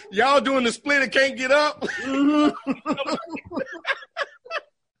 Y'all doing the split and can't get up? No,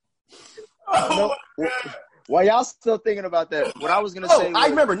 while y'all still thinking about that, what I was gonna say. I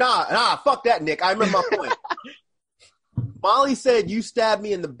remember. Nah, fuck that, Nick. I remember my point. Molly said you stabbed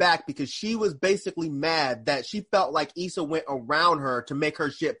me in the back because she was basically mad that she felt like Issa went around her to make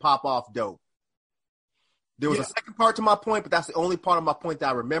her shit pop off dope. There was a second part to my point, but that's the only part of my point that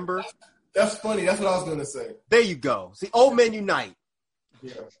I remember. That's funny. That's what I was gonna say. There you go. See, old men unite.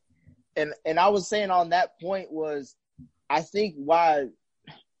 Yeah. And I was saying on that point was, I think why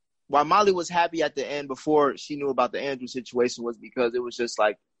Molly was happy at the end before she knew about the Andrew situation was because it was just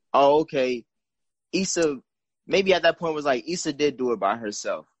like, oh, okay, Issa, maybe at that point was like, Issa did do it by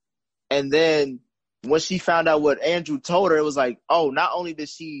herself. And then when she found out what Andrew told her, it was like, oh, not only did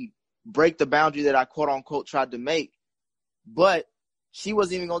she break the boundary that I quote unquote tried to make, but she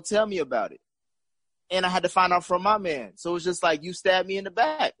wasn't even going to tell me about it. And I had to find out from my man. So it was just like, you stabbed me in the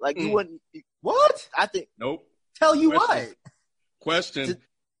back. Like you wouldn't. What? I think. Nope. Tell you what? Question.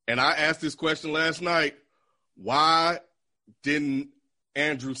 And I asked this question last night. Why didn't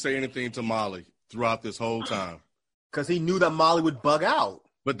Andrew say anything to Molly throughout this whole time? Because he knew that Molly would bug out.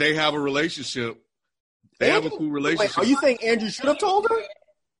 But they have a relationship. They have a cool relationship. Wait, are you saying Andrew should have told her?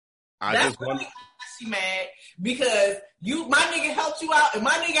 That's why she mad because my nigga helped you out and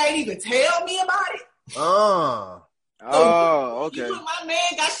my nigga ain't even tell me about it. Okay. You and my man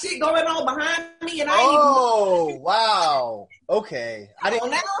got shit going on behind me and I ain't even. Wow. Okay. I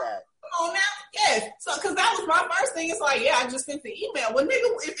didn't know that. Come on now. Yes. So, because that was my first thing. It's like, yeah, I just sent the email. Well, nigga,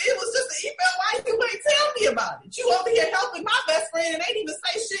 if it was just an email, why you wouldn't tell me about it? You over here helping my best friend and ain't even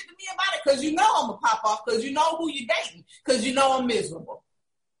say shit to me about it because you know I'm going to pop off because you know who you dating because you know I'm miserable.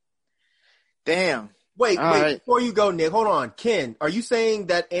 Damn. Wait, right. Before you go, Nick, hold on. Ken, are you saying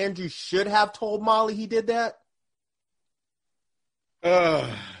that Andrew should have told Molly he did that?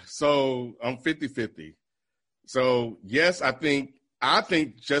 So I'm 50-50. So yes, I think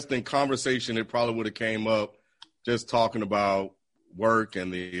just in conversation, it probably would have came up just talking about work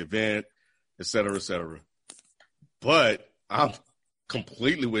and the event, et cetera, et cetera. But I'm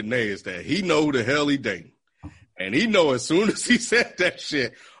completely with Nays that he know who the hell he dating. And he know as soon as he said that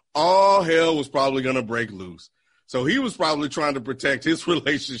shit, all hell was probably going to break loose. So he was probably trying to protect his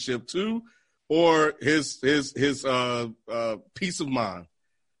relationship too, or his peace of mind.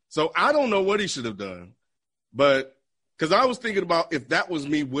 So I don't know what he should have done, but because I was thinking about if that was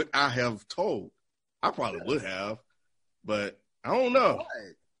me, would I have told? I probably would have, but I don't know.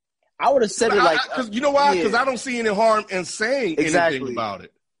 I would have said it like, because you know why? Because I don't see any harm in saying anything about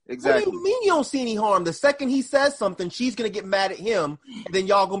it. Exactly. What do you mean you don't see any harm? The second he says something, she's going to get mad at him, and then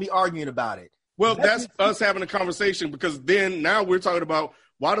y'all going to be arguing about it. Well, that's us having a conversation because then now we're talking about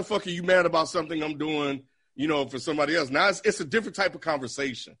why the fuck are you mad about something I'm doing, for somebody else? Now it's a different type of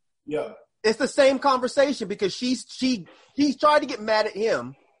conversation. Yeah. It's the same conversation because he tried to get mad at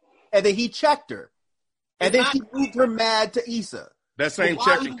him, and then he checked her. And then he moved her mad to Issa. That same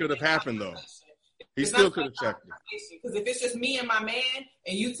checking could have happened, though. He still could have checked her. Because if it's just me and my man,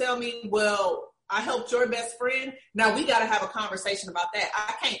 and you tell me, well, I helped your best friend, now we got to have a conversation about that.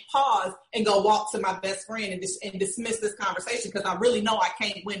 I can't pause and go walk to my best friend and dismiss this conversation because I really know I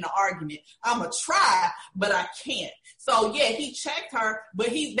can't win the argument. I'm going to try, but I can't. So, yeah, he checked her, but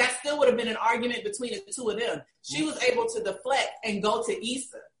that still would have been an argument between the two of them. She was able to deflect and go to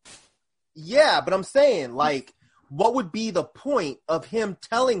Issa. Yeah, but I'm saying, what would be the point of him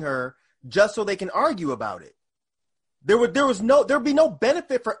telling her just so they can argue about it? There'd be no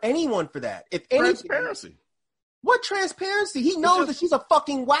benefit for anyone for that. If transparency. What transparency? He knows that she's a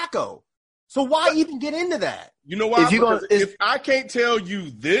fucking wacko. So why even get into that? You know why? If I can't tell you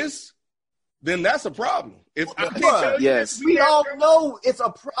this, then that's a problem. If I can't tell you this, we all know it's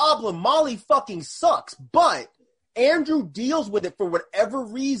a problem. Molly fucking sucks, but Andrew deals with it for whatever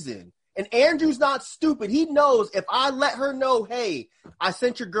reason. And Andrew's not stupid. He knows if I let her know, hey, I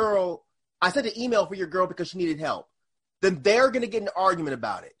sent an email for your girl because she needed help, then they're going to get in an argument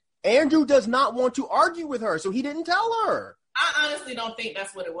about it. Andrew does not want to argue with her, so he didn't tell her. I honestly don't think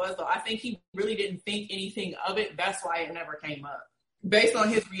that's what it was, though. I think he really didn't think anything of it. That's why it never came up. Based on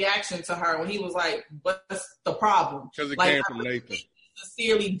his reaction to her when he was like, what's the problem? Because it came from Nathan. He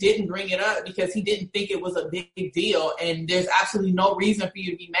sincerely didn't bring it up because he didn't think it was a big deal. And there's absolutely no reason for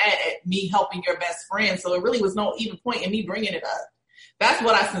you to be mad at me helping your best friend. So it really was no even point in me bringing it up. That's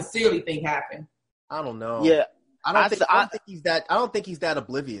what I sincerely think happened. I don't know. Yeah. I don't think he's that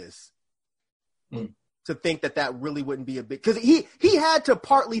oblivious to think that really wouldn't be a big, because he had to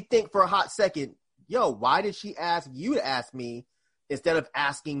partly think for a hot second, yo, why did she ask you to ask me instead of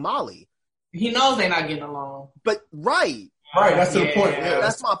asking Molly? He knows they're not getting along. But right, that's the point. Yeah,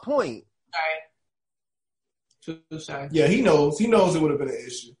 that's my point. Right. Yeah, he knows. He knows it would have been an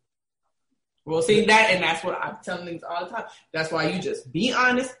issue. Well, see that, and that's what I'm telling niggas all the time. That's why you just be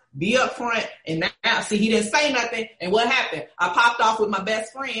honest, be upfront, and now see he didn't say nothing. And what happened? I popped off with my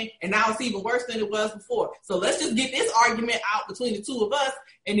best friend, and now it's even worse than it was before. So let's just get this argument out between the two of us,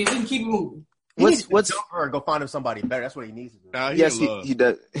 and then we can keep it moving. He needs to jump her and go find him somebody better. That's what he needs to do. Yes, he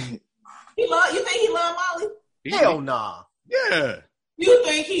does. You think he love Molly? Hell nah. Yeah. You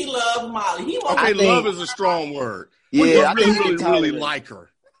think he loved Molly? He won't. Okay, love is a strong word. Yeah, I really like her.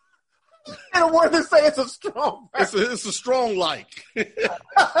 I don't want to say it's a strong word. It's a strong like.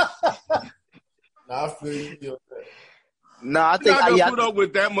 I feel you. No, I think you're not gonna put up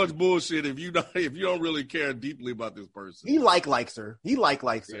with that much bullshit if you don't really care deeply about this person. He likes her. He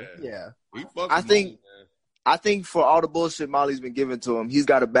likes her. Yeah. I think for all the bullshit Molly's been giving to him, he's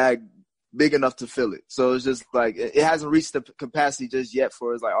got a bag big enough to fill it. So it's just like it hasn't reached the capacity just yet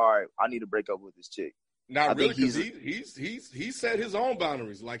for it's like, all right, I need to break up with this chick. Not really, because he's set his own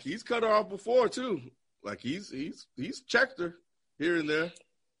boundaries. Like he's cut her off before too. Like he's checked her here and there.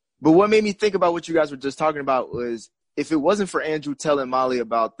 But what made me think about what you guys were just talking about was if it wasn't for Andrew telling Molly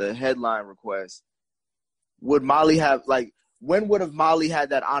about the headline request, would Molly have when would have Molly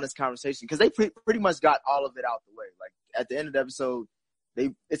had that honest conversation? Because they pretty much got all of it out the way. Like at the end of the episode,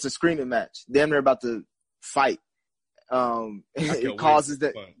 it's a screaming match. Damn near about to fight. It causes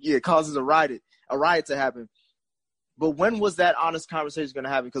a riot to happen. But when was that honest conversation going to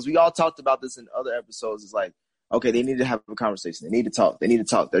happen? Because we all talked about this in other episodes. It's like, okay, they need to have a conversation. They need to talk. They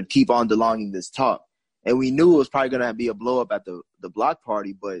keep on prolonging this talk. And we knew it was probably going to be a blow up at the block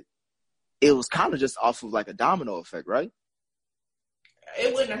party, but it was kind of just off of like a domino effect, right?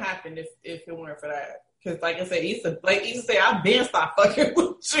 It wouldn't have happened if it weren't for that. Because, like I said, Issa said, I've been stopped fucking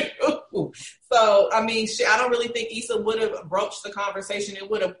with you. So, I mean, I don't really think Issa would have broached the conversation. It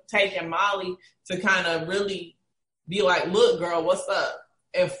would have taken Molly to kind of really be like, look, girl, what's up?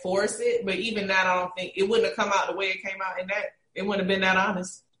 And force it. But even that, I don't think, it wouldn't have come out the way it came out. And that, it wouldn't have been that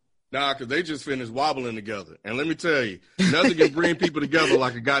honest. Nah, because they just finished wobbling together. And let me tell you, nothing can bring people together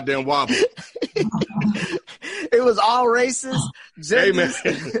like a goddamn wobble. It was all racist. Hey, man,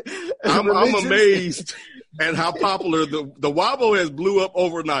 I'm amazed at how popular the wobble has blew up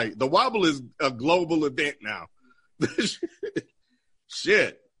overnight. The wobble is a global event now.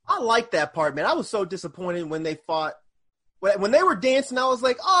 Shit. I like that part, man. I was so disappointed when they fought. When they were dancing, I was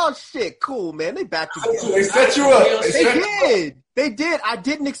like, oh, shit, cool, man. They back together. They set you up. They did. I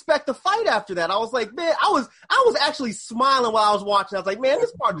didn't expect a fight after that. I was like, man, I was actually smiling while I was watching. I was like, man,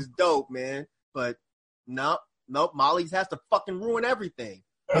 this part is dope, man. But nope. Molly has to fucking ruin everything.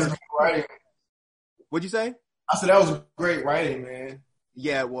 That was great writing. What'd you say? I said that was great writing, man.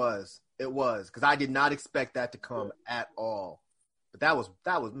 Yeah, it was. Because I did not expect that to come at all. But that was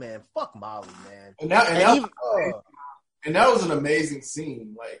man, fuck Molly, man. And that was an amazing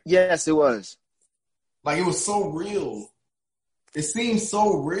scene. Like, yes, it was. Like, it was so real. It seemed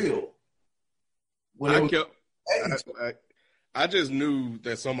so real. I just knew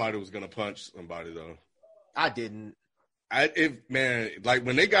that somebody was gonna punch somebody though. I didn't. Like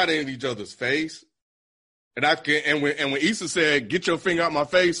when they got in each other's face, and when Issa said, "Get your finger out my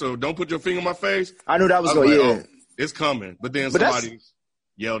face," or "Don't put your finger in my face," I knew that was going. Like, oh, it's coming. But then somebody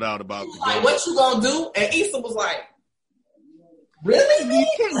yelled out about the like, "What you gonna do?" And Issa was like, "Really? You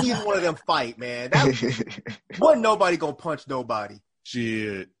can't either one of them fight, man. Wasn't nobody gonna punch nobody."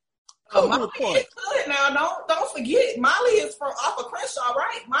 Shit. Molly is hood now. Don't forget, Molly is from off of Crenshaw,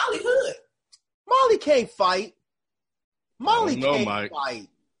 right? Molly hood. Molly can't fight. Molly can't fight.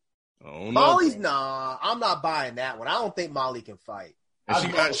 Molly's nah. I'm not buying that one. I don't think Molly can fight.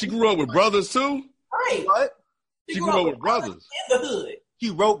 And she grew up with brothers too. Right. What? She grew up with brothers in the hood. She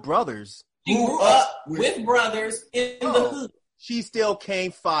wrote brothers. She grew up with brothers in the hood. She still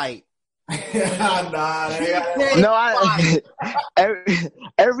can't fight.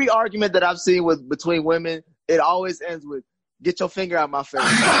 Every argument that I've seen between women, it always ends with "Get your finger out my face."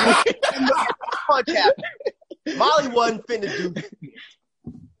 Molly wasn't finna do.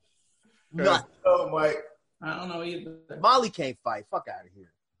 Nothing. Oh, Mike. I don't know either. Molly can't fight. Fuck out of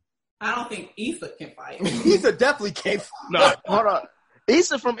here. I don't think Issa can fight. Issa definitely can't fight. No, hold on.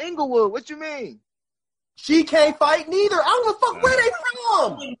 Issa from Inglewood. What you mean? She can't fight neither. I don't give a fuck where they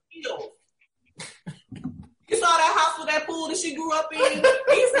from. You saw that house with that pool that she grew up in?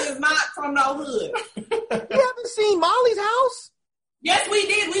 Issa is not from no hood. You haven't seen Molly's house? Yes, we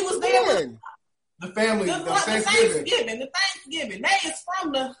did. We was there. The family, the Thanksgiving. They is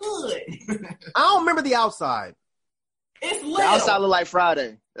from the hood. I don't remember the outside. It's little. The outside look like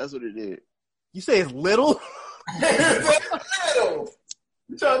Friday. That's what it did. You say it's little? It's little.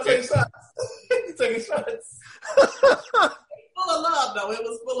 You trying to take shots? You taking shots? Full of love, though. It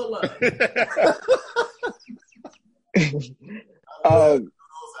was full of love.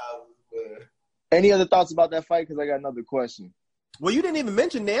 Any other thoughts about that fight? Because I got another question. Well, you didn't even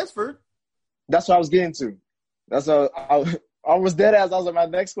mention Nansford. That's what I was getting to. That's what I was dead ass. I was like, my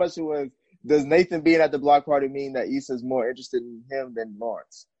next question was, does Nathan being at the block party mean that Issa's more interested in him than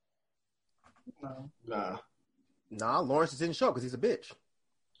Lawrence? Nah, Lawrence didn't show because he's a bitch.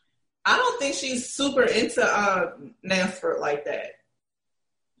 I don't think she's super into Nansford like that.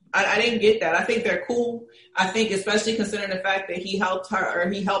 I didn't get that. I think they're cool. I think especially considering the fact that he helped her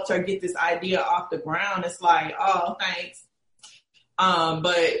get this idea off the ground. It's like, oh, thanks.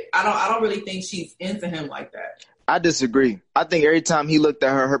 But I don't really think she's into him like that. I disagree. I think every time he looked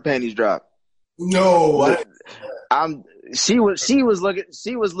at her, her panties dropped. No, she was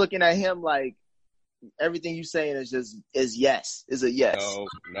looking at him like everything you saying is yes. Is a yes.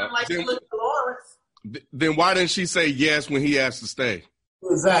 No. Like she looked at Lawrence. Then why didn't she say yes when he asked to stay?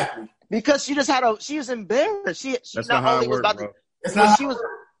 Exactly. Because she just she was embarrassed. She That's not not how only it was works, about bro. to. It's not. She was,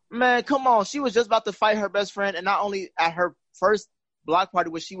 man, come on. She was just about to fight her best friend, and not only at her first block party,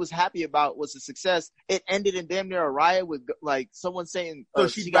 which she was happy about, was a success. It ended in damn near a riot with like someone saying, So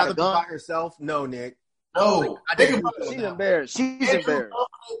she she'd got rather a be gun. by herself? No, Nick. No, think about it. She's embarrassed. She's embarrassed.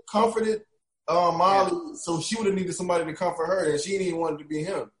 Comforted Molly, so she would have needed somebody to comfort her, and she didn't even want it to be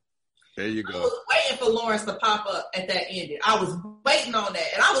him. There you I go. was waiting for Lawrence to pop up at that ending. I was waiting on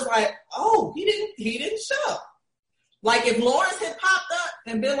that, and I was like, "Oh, he didn't show." Like if Lawrence had popped up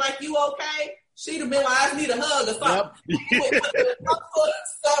and been like, "You okay?" She'd have been like, "I need a hug or something."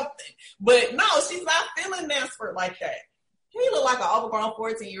 Something. But no, she's not feeling Nansford like that. He look like an overgrown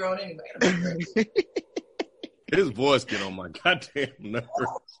 14-year-old anyway. His voice get on my goddamn nerves.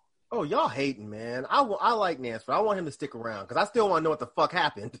 Oh, y'all hating, man. I like Nansford. I want him to stick around because I still want to know what the fuck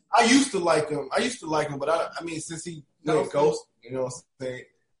happened. I used to like him, but I mean, since he went ghost, you know what I'm saying?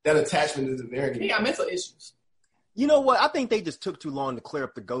 That attachment isn't there anymore. He got mental issues. You know what? I think they just took too long to clear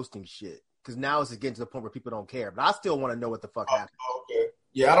up the ghosting shit because now it's getting to the point where people don't care. But I still want to know what the fuck happened. Okay.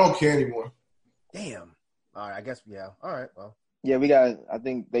 Yeah, I don't care anymore. Damn. All right, I guess, yeah. All right, well. Yeah, I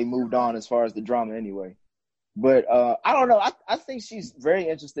think they moved on as far as the drama anyway. But I don't know. I think she's very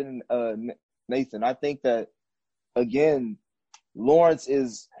interested in Nathan. I think that, again, Lawrence will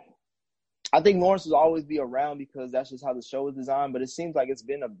always be around because that's just how the show is designed. But it seems like it's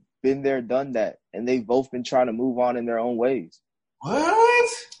been there, done that. And they've both been trying to move on in their own ways. What?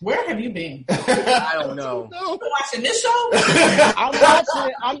 Where have you been? I don't know. You watching this show? I'm watching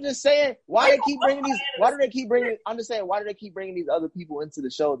it. I'm just saying, why do they keep bringing these other people into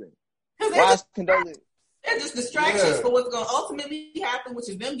the show then? Why is Condola? They're just distractions for what's going to ultimately happen, which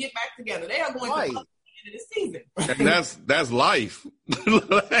is them get back together. They are going to the end of the season. And that's life.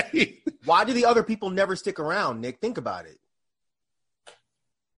 Like, why do the other people never stick around, Nick? Think about it.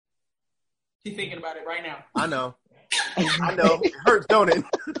 She's thinking about it right now. I know. It hurts, don't it?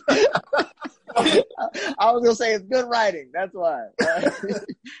 I was going to say it's good writing. That's why.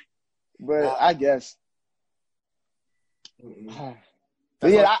 But I guess. But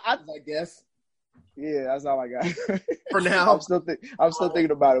yeah, I guess. Yeah, that's all I got. For now. I'm still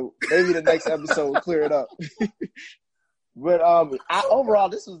thinking about it. Maybe the next episode will clear it up. But overall,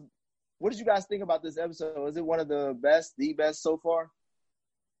 what did you guys think about this episode? Was it one of the best so far?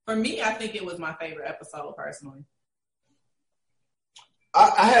 For me, I think it was my favorite episode, personally.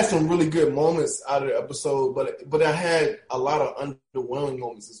 I had some really good moments out of the episode, but I had a lot of underwhelming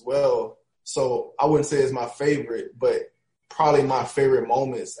moments as well. So I wouldn't say it's my favorite, but probably my favorite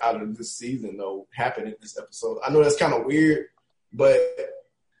moments out of this season, though, happened in this episode. I know that's kind of weird, but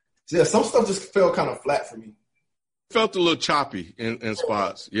yeah, some stuff just felt kind of flat for me. Felt a little choppy in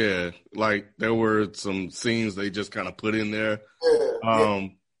spots. Yeah, like there were some scenes they just kind of put in there. Yeah.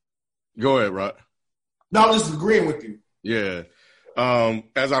 Go ahead, Rod. No, I'm just agreeing with you. Yeah.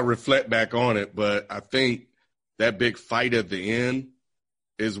 As I reflect back on it, but I think that big fight at the end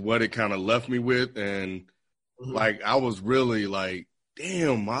is what it kind of left me with. And like, I was really like,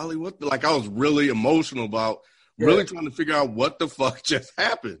 damn, Molly, like I was really emotional about really trying to figure out what the fuck just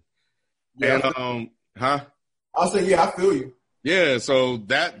happened. Yeah. And, I was saying, yeah, I feel you. Yeah. So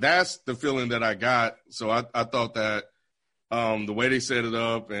that's the feeling that I got. So I thought that, the way they set it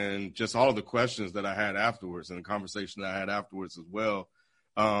up and just all of the questions that I had afterwards and the conversation that I had afterwards as well,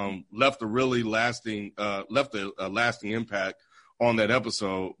 left a lasting impact on that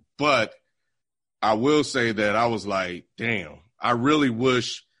episode. But I will say that I was like, damn, I really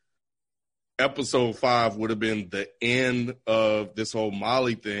wish episode 5 would have been the end of this whole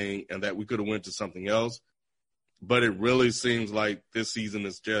Molly thing and that we could have went to something else. But it really seems like this season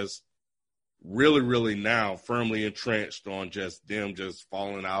is just really, really now firmly entrenched on just them just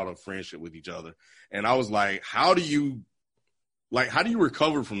falling out of friendship with each other. And I was like, how do you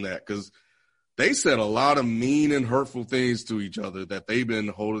recover from that? Because they said a lot of mean and hurtful things to each other that they've been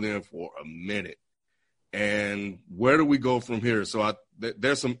holding in for a minute. And where do we go from here? So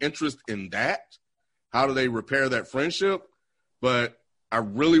there's some interest in that. How do they repair that friendship? But I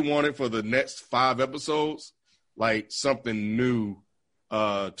really wanted for the next 5 episodes, like something new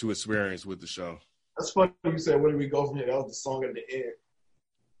to experience with the show. That's funny you said, where do we go from here? That was the song at the end.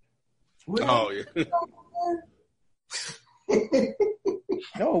 Oh, yeah.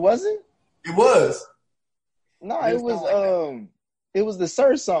 No, it wasn't. It was. No, it was the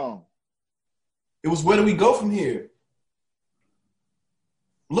Sir song. It was where do we go from here?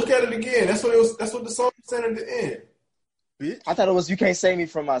 Look at it again. That's what it was. That's what the song said at the end. Bitch. I thought it was You Can't Save Me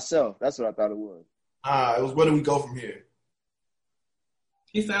From Myself. That's what I thought it was. It was where do we go from here?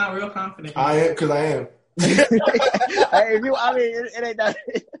 You sound real confident. I am, because I am. It ain't that.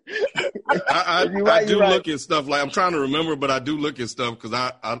 I do look at stuff like, I'm trying to remember, but I do look at stuff because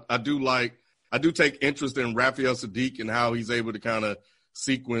I do take interest in Raphael Sadiq and how he's able to kind of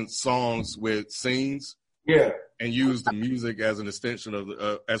sequence songs with scenes. Yeah. And use the music as an extension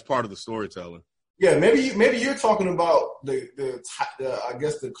of as part of the storytelling. Yeah, maybe you're talking about the I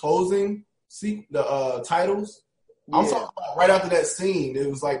guess the closing titles. Yeah. I'm talking about right after that scene. It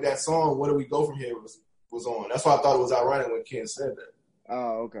was like that song "Where Do We Go From Here" was on. That's why I thought it was ironic when Ken said that.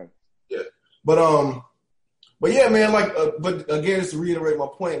 Oh, okay. Yeah, but yeah, man. Like, but again, just to reiterate my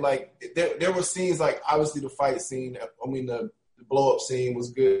point, like there were scenes like obviously the fight scene. I mean the blow up scene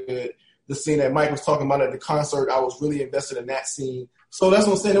was good. The scene that Mike was talking about at the concert, I was really invested in that scene. So that's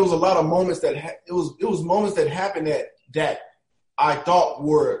what I'm saying. There was a lot of moments that it was moments that happened that I thought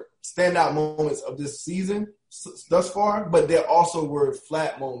were standout moments of this season thus far, but there also were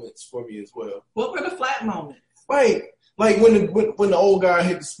flat moments for me as well. What were the flat moments? Right, like when the old guy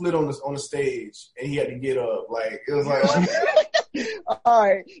hit the split on the stage and he had to get up. Like it was like. All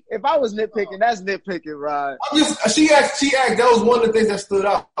right, if I was nitpicking, that's nitpicking, Rod. She asked. That was one of the things that stood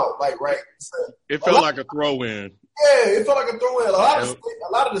out. Like, right, it felt like a throw-in. Yeah, it felt like a throw-in.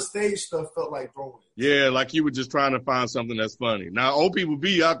 A lot of the stage stuff felt like throw-in. Yeah, like you were just trying to find something that's funny. Now, old people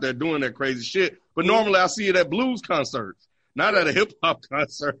be out there doing that crazy shit, but normally I see it at blues concerts, not at a hip-hop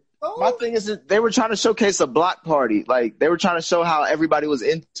concert. My thing is that they were trying to showcase a block party. Like, they were trying to show how everybody was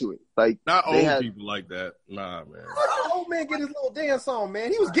into it. Like, not old people like that. Nah, man. The old man get his little dance on,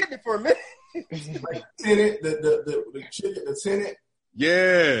 man. He was getting it for a minute. Like, Tenant, the chicken, the Tenant.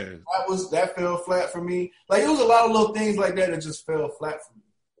 Yeah. That fell flat for me. Like, it was a lot of little things like that just fell flat for me.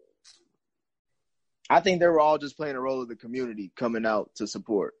 I think they were all just playing a role of the community coming out to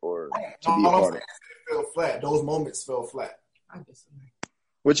support or to be a part of it. It fell flat. Those moments fell flat. I disagree.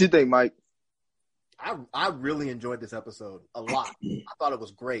 What you think, Mike? I really enjoyed this episode a lot. I thought it was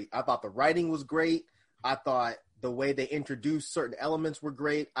great. I thought the writing was great. I thought the way they introduced certain elements were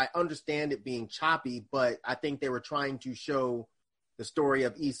great. I understand it being choppy, but I think they were trying to show the story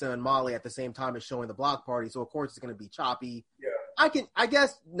of Issa and Molly at the same time as showing the block party. So, of course, it's going to be choppy. Yeah. I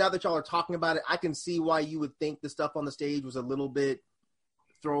guess now that y'all are talking about it, I can see why you would think the stuff on the stage was a little bit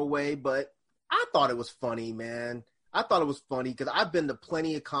throwaway, but I thought it was funny, man. I thought it was funny because I've been to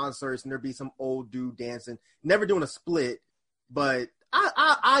plenty of concerts and there'd be some old dude dancing, never doing a split, but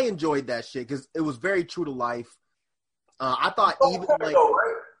I enjoyed that shit because it was very true to life. I thought even like, though,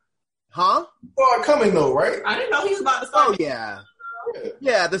 right? Huh? Coming though, right? I didn't know he was about to start. Oh yeah.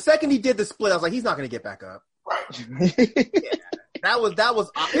 Yeah. The second he did the split, I was like, he's not going to get back up. Right. Yeah.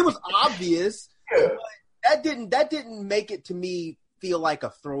 It was obvious. Yeah. But that didn't make it to me feel like a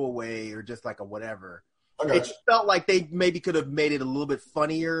throwaway or just like a whatever. It felt like they maybe could have made it a little bit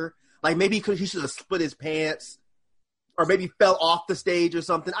funnier. Like maybe he should have split his pants or maybe fell off the stage or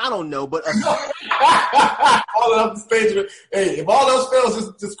something. I don't know. But falling off the stage. Hey, if all else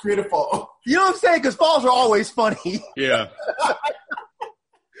fails, just create a fall. You know what I'm saying? Because falls are always funny. Yeah.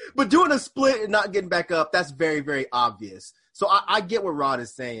 But doing a split and not getting back up, that's very, very obvious. So I get what Rod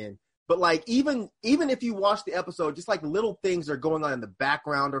is saying. But like even if you watch the episode, just like little things that are going on in the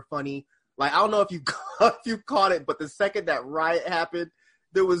background are funny. Like, I don't know if you caught it, but the second that riot happened,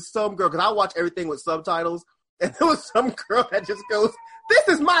 there was some girl, because I watch everything with subtitles, and there was some girl that just goes, "This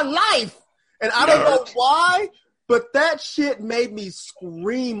is my life!" And I don't know why, but that shit made me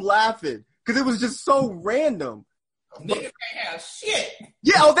scream laughing, because it was just so random. Niggas can't have shit.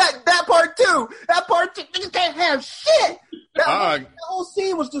 Yeah, oh, that part too. That part too. Niggas can't have shit. That whole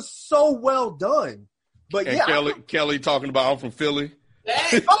scene was just so well done. But and yeah, Kelly talking about I'm from Philly.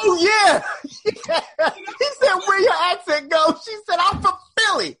 Oh yeah. He said, "Where your accent go?" She said, "I'm from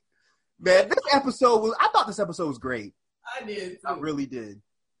Philly." Man, I thought this episode was great. I did. I really did.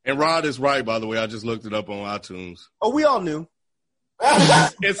 And Rod is right, by the way. I just looked it up on iTunes. Oh, we all knew.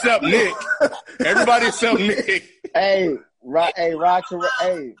 Except Nick. Everybody except Nick. Hey, Rod,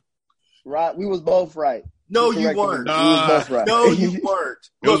 we was both right. No, you weren't. We was both right. No, you weren't.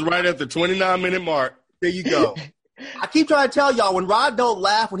 It was right at the 29-minute mark. There you go. I keep trying to tell y'all, when Rod don't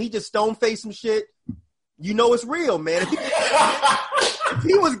laugh, when he just stone face some shit, you know it's real, man. If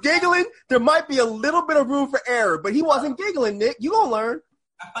he was giggling, there might be a little bit of room for error, but he wasn't giggling, Nick. You gonna learn.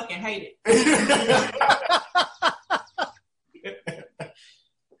 I fucking hate it.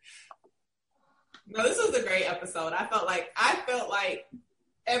 No, this was a great episode. I felt like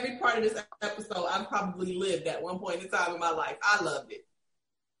every part of this episode I've probably lived at one point in time in my life. I loved it.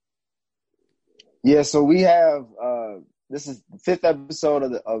 Yeah, so we have this is the 5th episode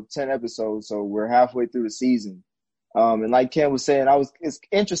of 10 episodes, so we're halfway through the season. And like Ken was saying, it's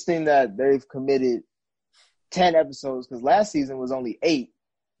interesting that they've committed 10 episodes because last season was only 8,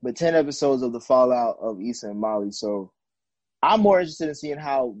 but 10 episodes of the fallout of Issa and Molly. So I'm more interested in seeing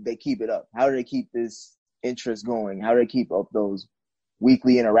how they keep it up. How do they keep this interest going? How do they keep up those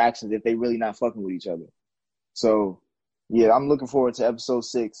weekly interactions if they really not fucking with each other? So yeah, I'm looking forward to episode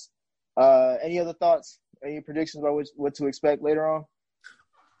 6. Any other thoughts? Any predictions about what to expect later on?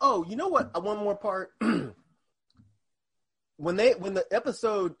 Oh, you know what? One more part. When the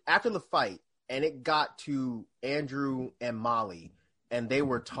episode after the fight and it got to Andrew and Molly and they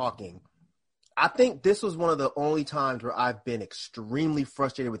were talking, I think this was one of the only times where I've been extremely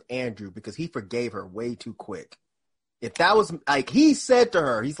frustrated with Andrew because he forgave her way too quick. If that was like, he said to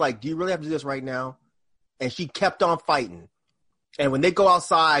her, he's like, "Do you really have to do this right now?" And she kept on fighting. And when they go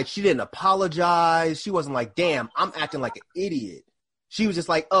outside, she didn't apologize. She wasn't like, "Damn, I'm acting like an idiot." She was just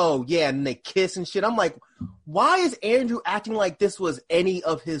like, "Oh yeah," and they kiss and shit. I'm like, why is Andrew acting like this was any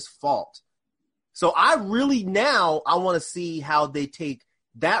of his fault? So I want to see how they take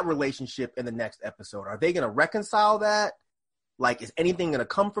that relationship in the next episode. Are they going to reconcile that? Like, is anything going to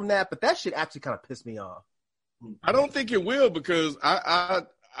come from that? But that shit actually kind of pissed me off. I don't think it will because I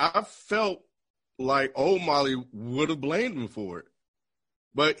felt like old Molly would have blamed him for it.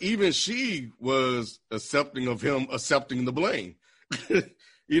 But even she was accepting of him accepting the blame.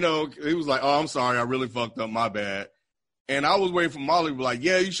 You know, he was like, "Oh, I'm sorry. I really fucked up. My bad." And I was waiting for Molly to be like,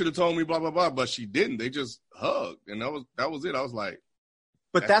 "Yeah, you should have told me, blah, blah, blah." But she didn't. They just hugged. And that was it. I was like,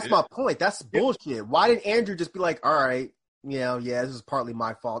 but that's my point. That's bullshit. Why did Andrew just be like, "All right, yeah, this is partly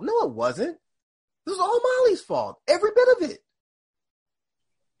my fault"? No, it wasn't. This was all Molly's fault. Every bit of it.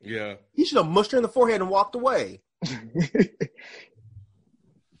 Yeah. He should have mushed her in the forehead and walked away.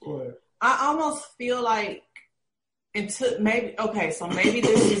 I almost feel like maybe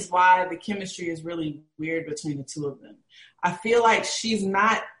this is why the chemistry is really weird between the two of them. I feel like she's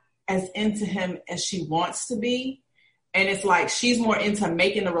not as into him as she wants to be. And it's like she's more into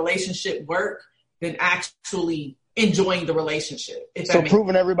making the relationship work than actually enjoying the relationship. So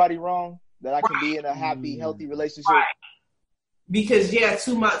proving everybody wrong that I can be in a happy, healthy relationship. Right. Because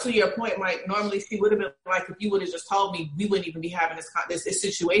to your point, Mike, normally she would have been like, if you would have just told me, we wouldn't even be having this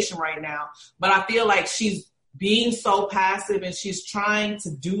situation right now. But I feel like she's being so passive and she's trying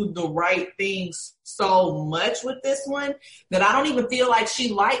to do the right things so much with this one that I don't even feel like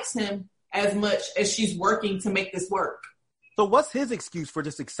she likes him as much as she's working to make this work. So what's his excuse for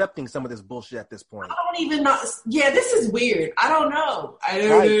just accepting some of this bullshit at this point? I don't even know. Yeah, this is weird. I don't know.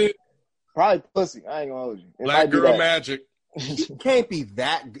 Probably pussy. I ain't gonna hold you. Black girl magic. She can't be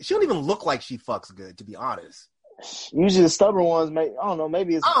that. She don't even look like she fucks good, to be honest. Usually the stubborn ones, I don't know.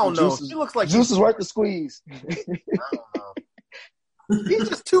 Maybe it's. I don't know. She looks like juice is worth the squeeze. I don't know. He's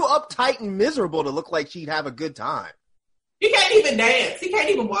just too uptight and miserable to look like she'd have a good time. He can't even dance. He can't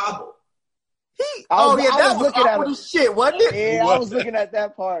even wobble. That was awkward as shit, wasn't it? Yeah, I was looking at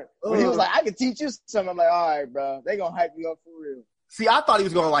that part. When he was like, "I can teach you something." I'm like, "All right, bro. They gonna hype you up for real." See, I thought he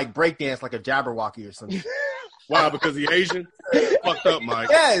was gonna like break dance like a Jabberwocky or something. Why? Because he Asian? Fucked up, Mike.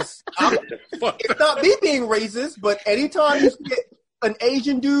 Yes. It's not me being racist, but anytime you get an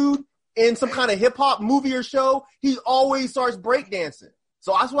Asian dude in some kind of hip hop movie or show, he always starts breakdancing.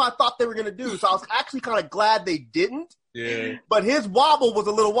 So that's what I thought they were gonna do. So I was actually kind of glad they didn't. Yeah. But his wobble was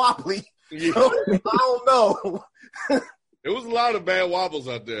a little wobbly. Yeah. So, I don't know. There was a lot of bad wobbles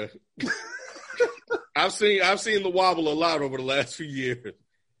out there. I've seen the wobble a lot over the last few years.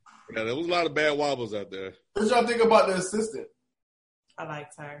 Yeah, there was a lot of bad wobbles out there. What y'all think about the assistant? I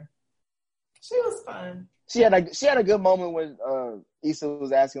liked her. She was fun. She had a good moment when Issa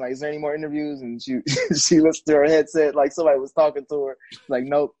was asking, like, is there any more interviews? And she listened to her headset like somebody was talking to her. Like,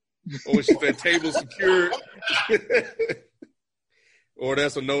 nope. Or she said table secured. Or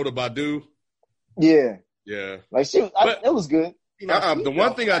that's a note about Badu. Yeah. Yeah. Like it was good. The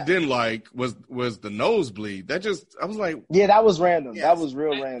one thing I didn't like was the nosebleed. I was like, yeah, that was random. Yes. That was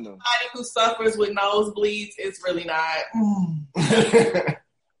real random. Somebody who suffers with nosebleeds, it's really not.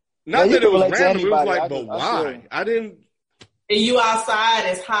 Not that it was random. It was like, but I why? swear. I didn't. And you outside,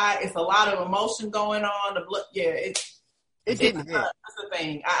 it's hot. It's a lot of emotion going on. The blood, yeah, it didn't. That's the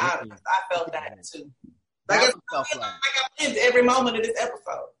thing. I felt that too. Like I lived every moment of this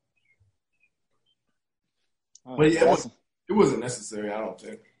episode. But yeah, it wasn't necessary. I don't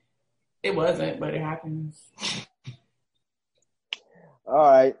think it wasn't, but it happens. All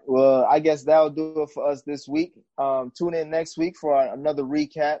right. Well, I guess that'll do it for us this week. Tune in next week for another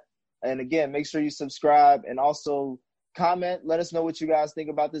recap. And again, make sure you subscribe and also comment. Let us know what you guys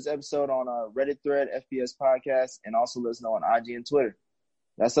think about this episode on our Reddit thread, FPS Podcast, and also let us know on IG and Twitter.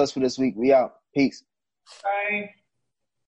 That's us for this week. We out. Peace. Bye.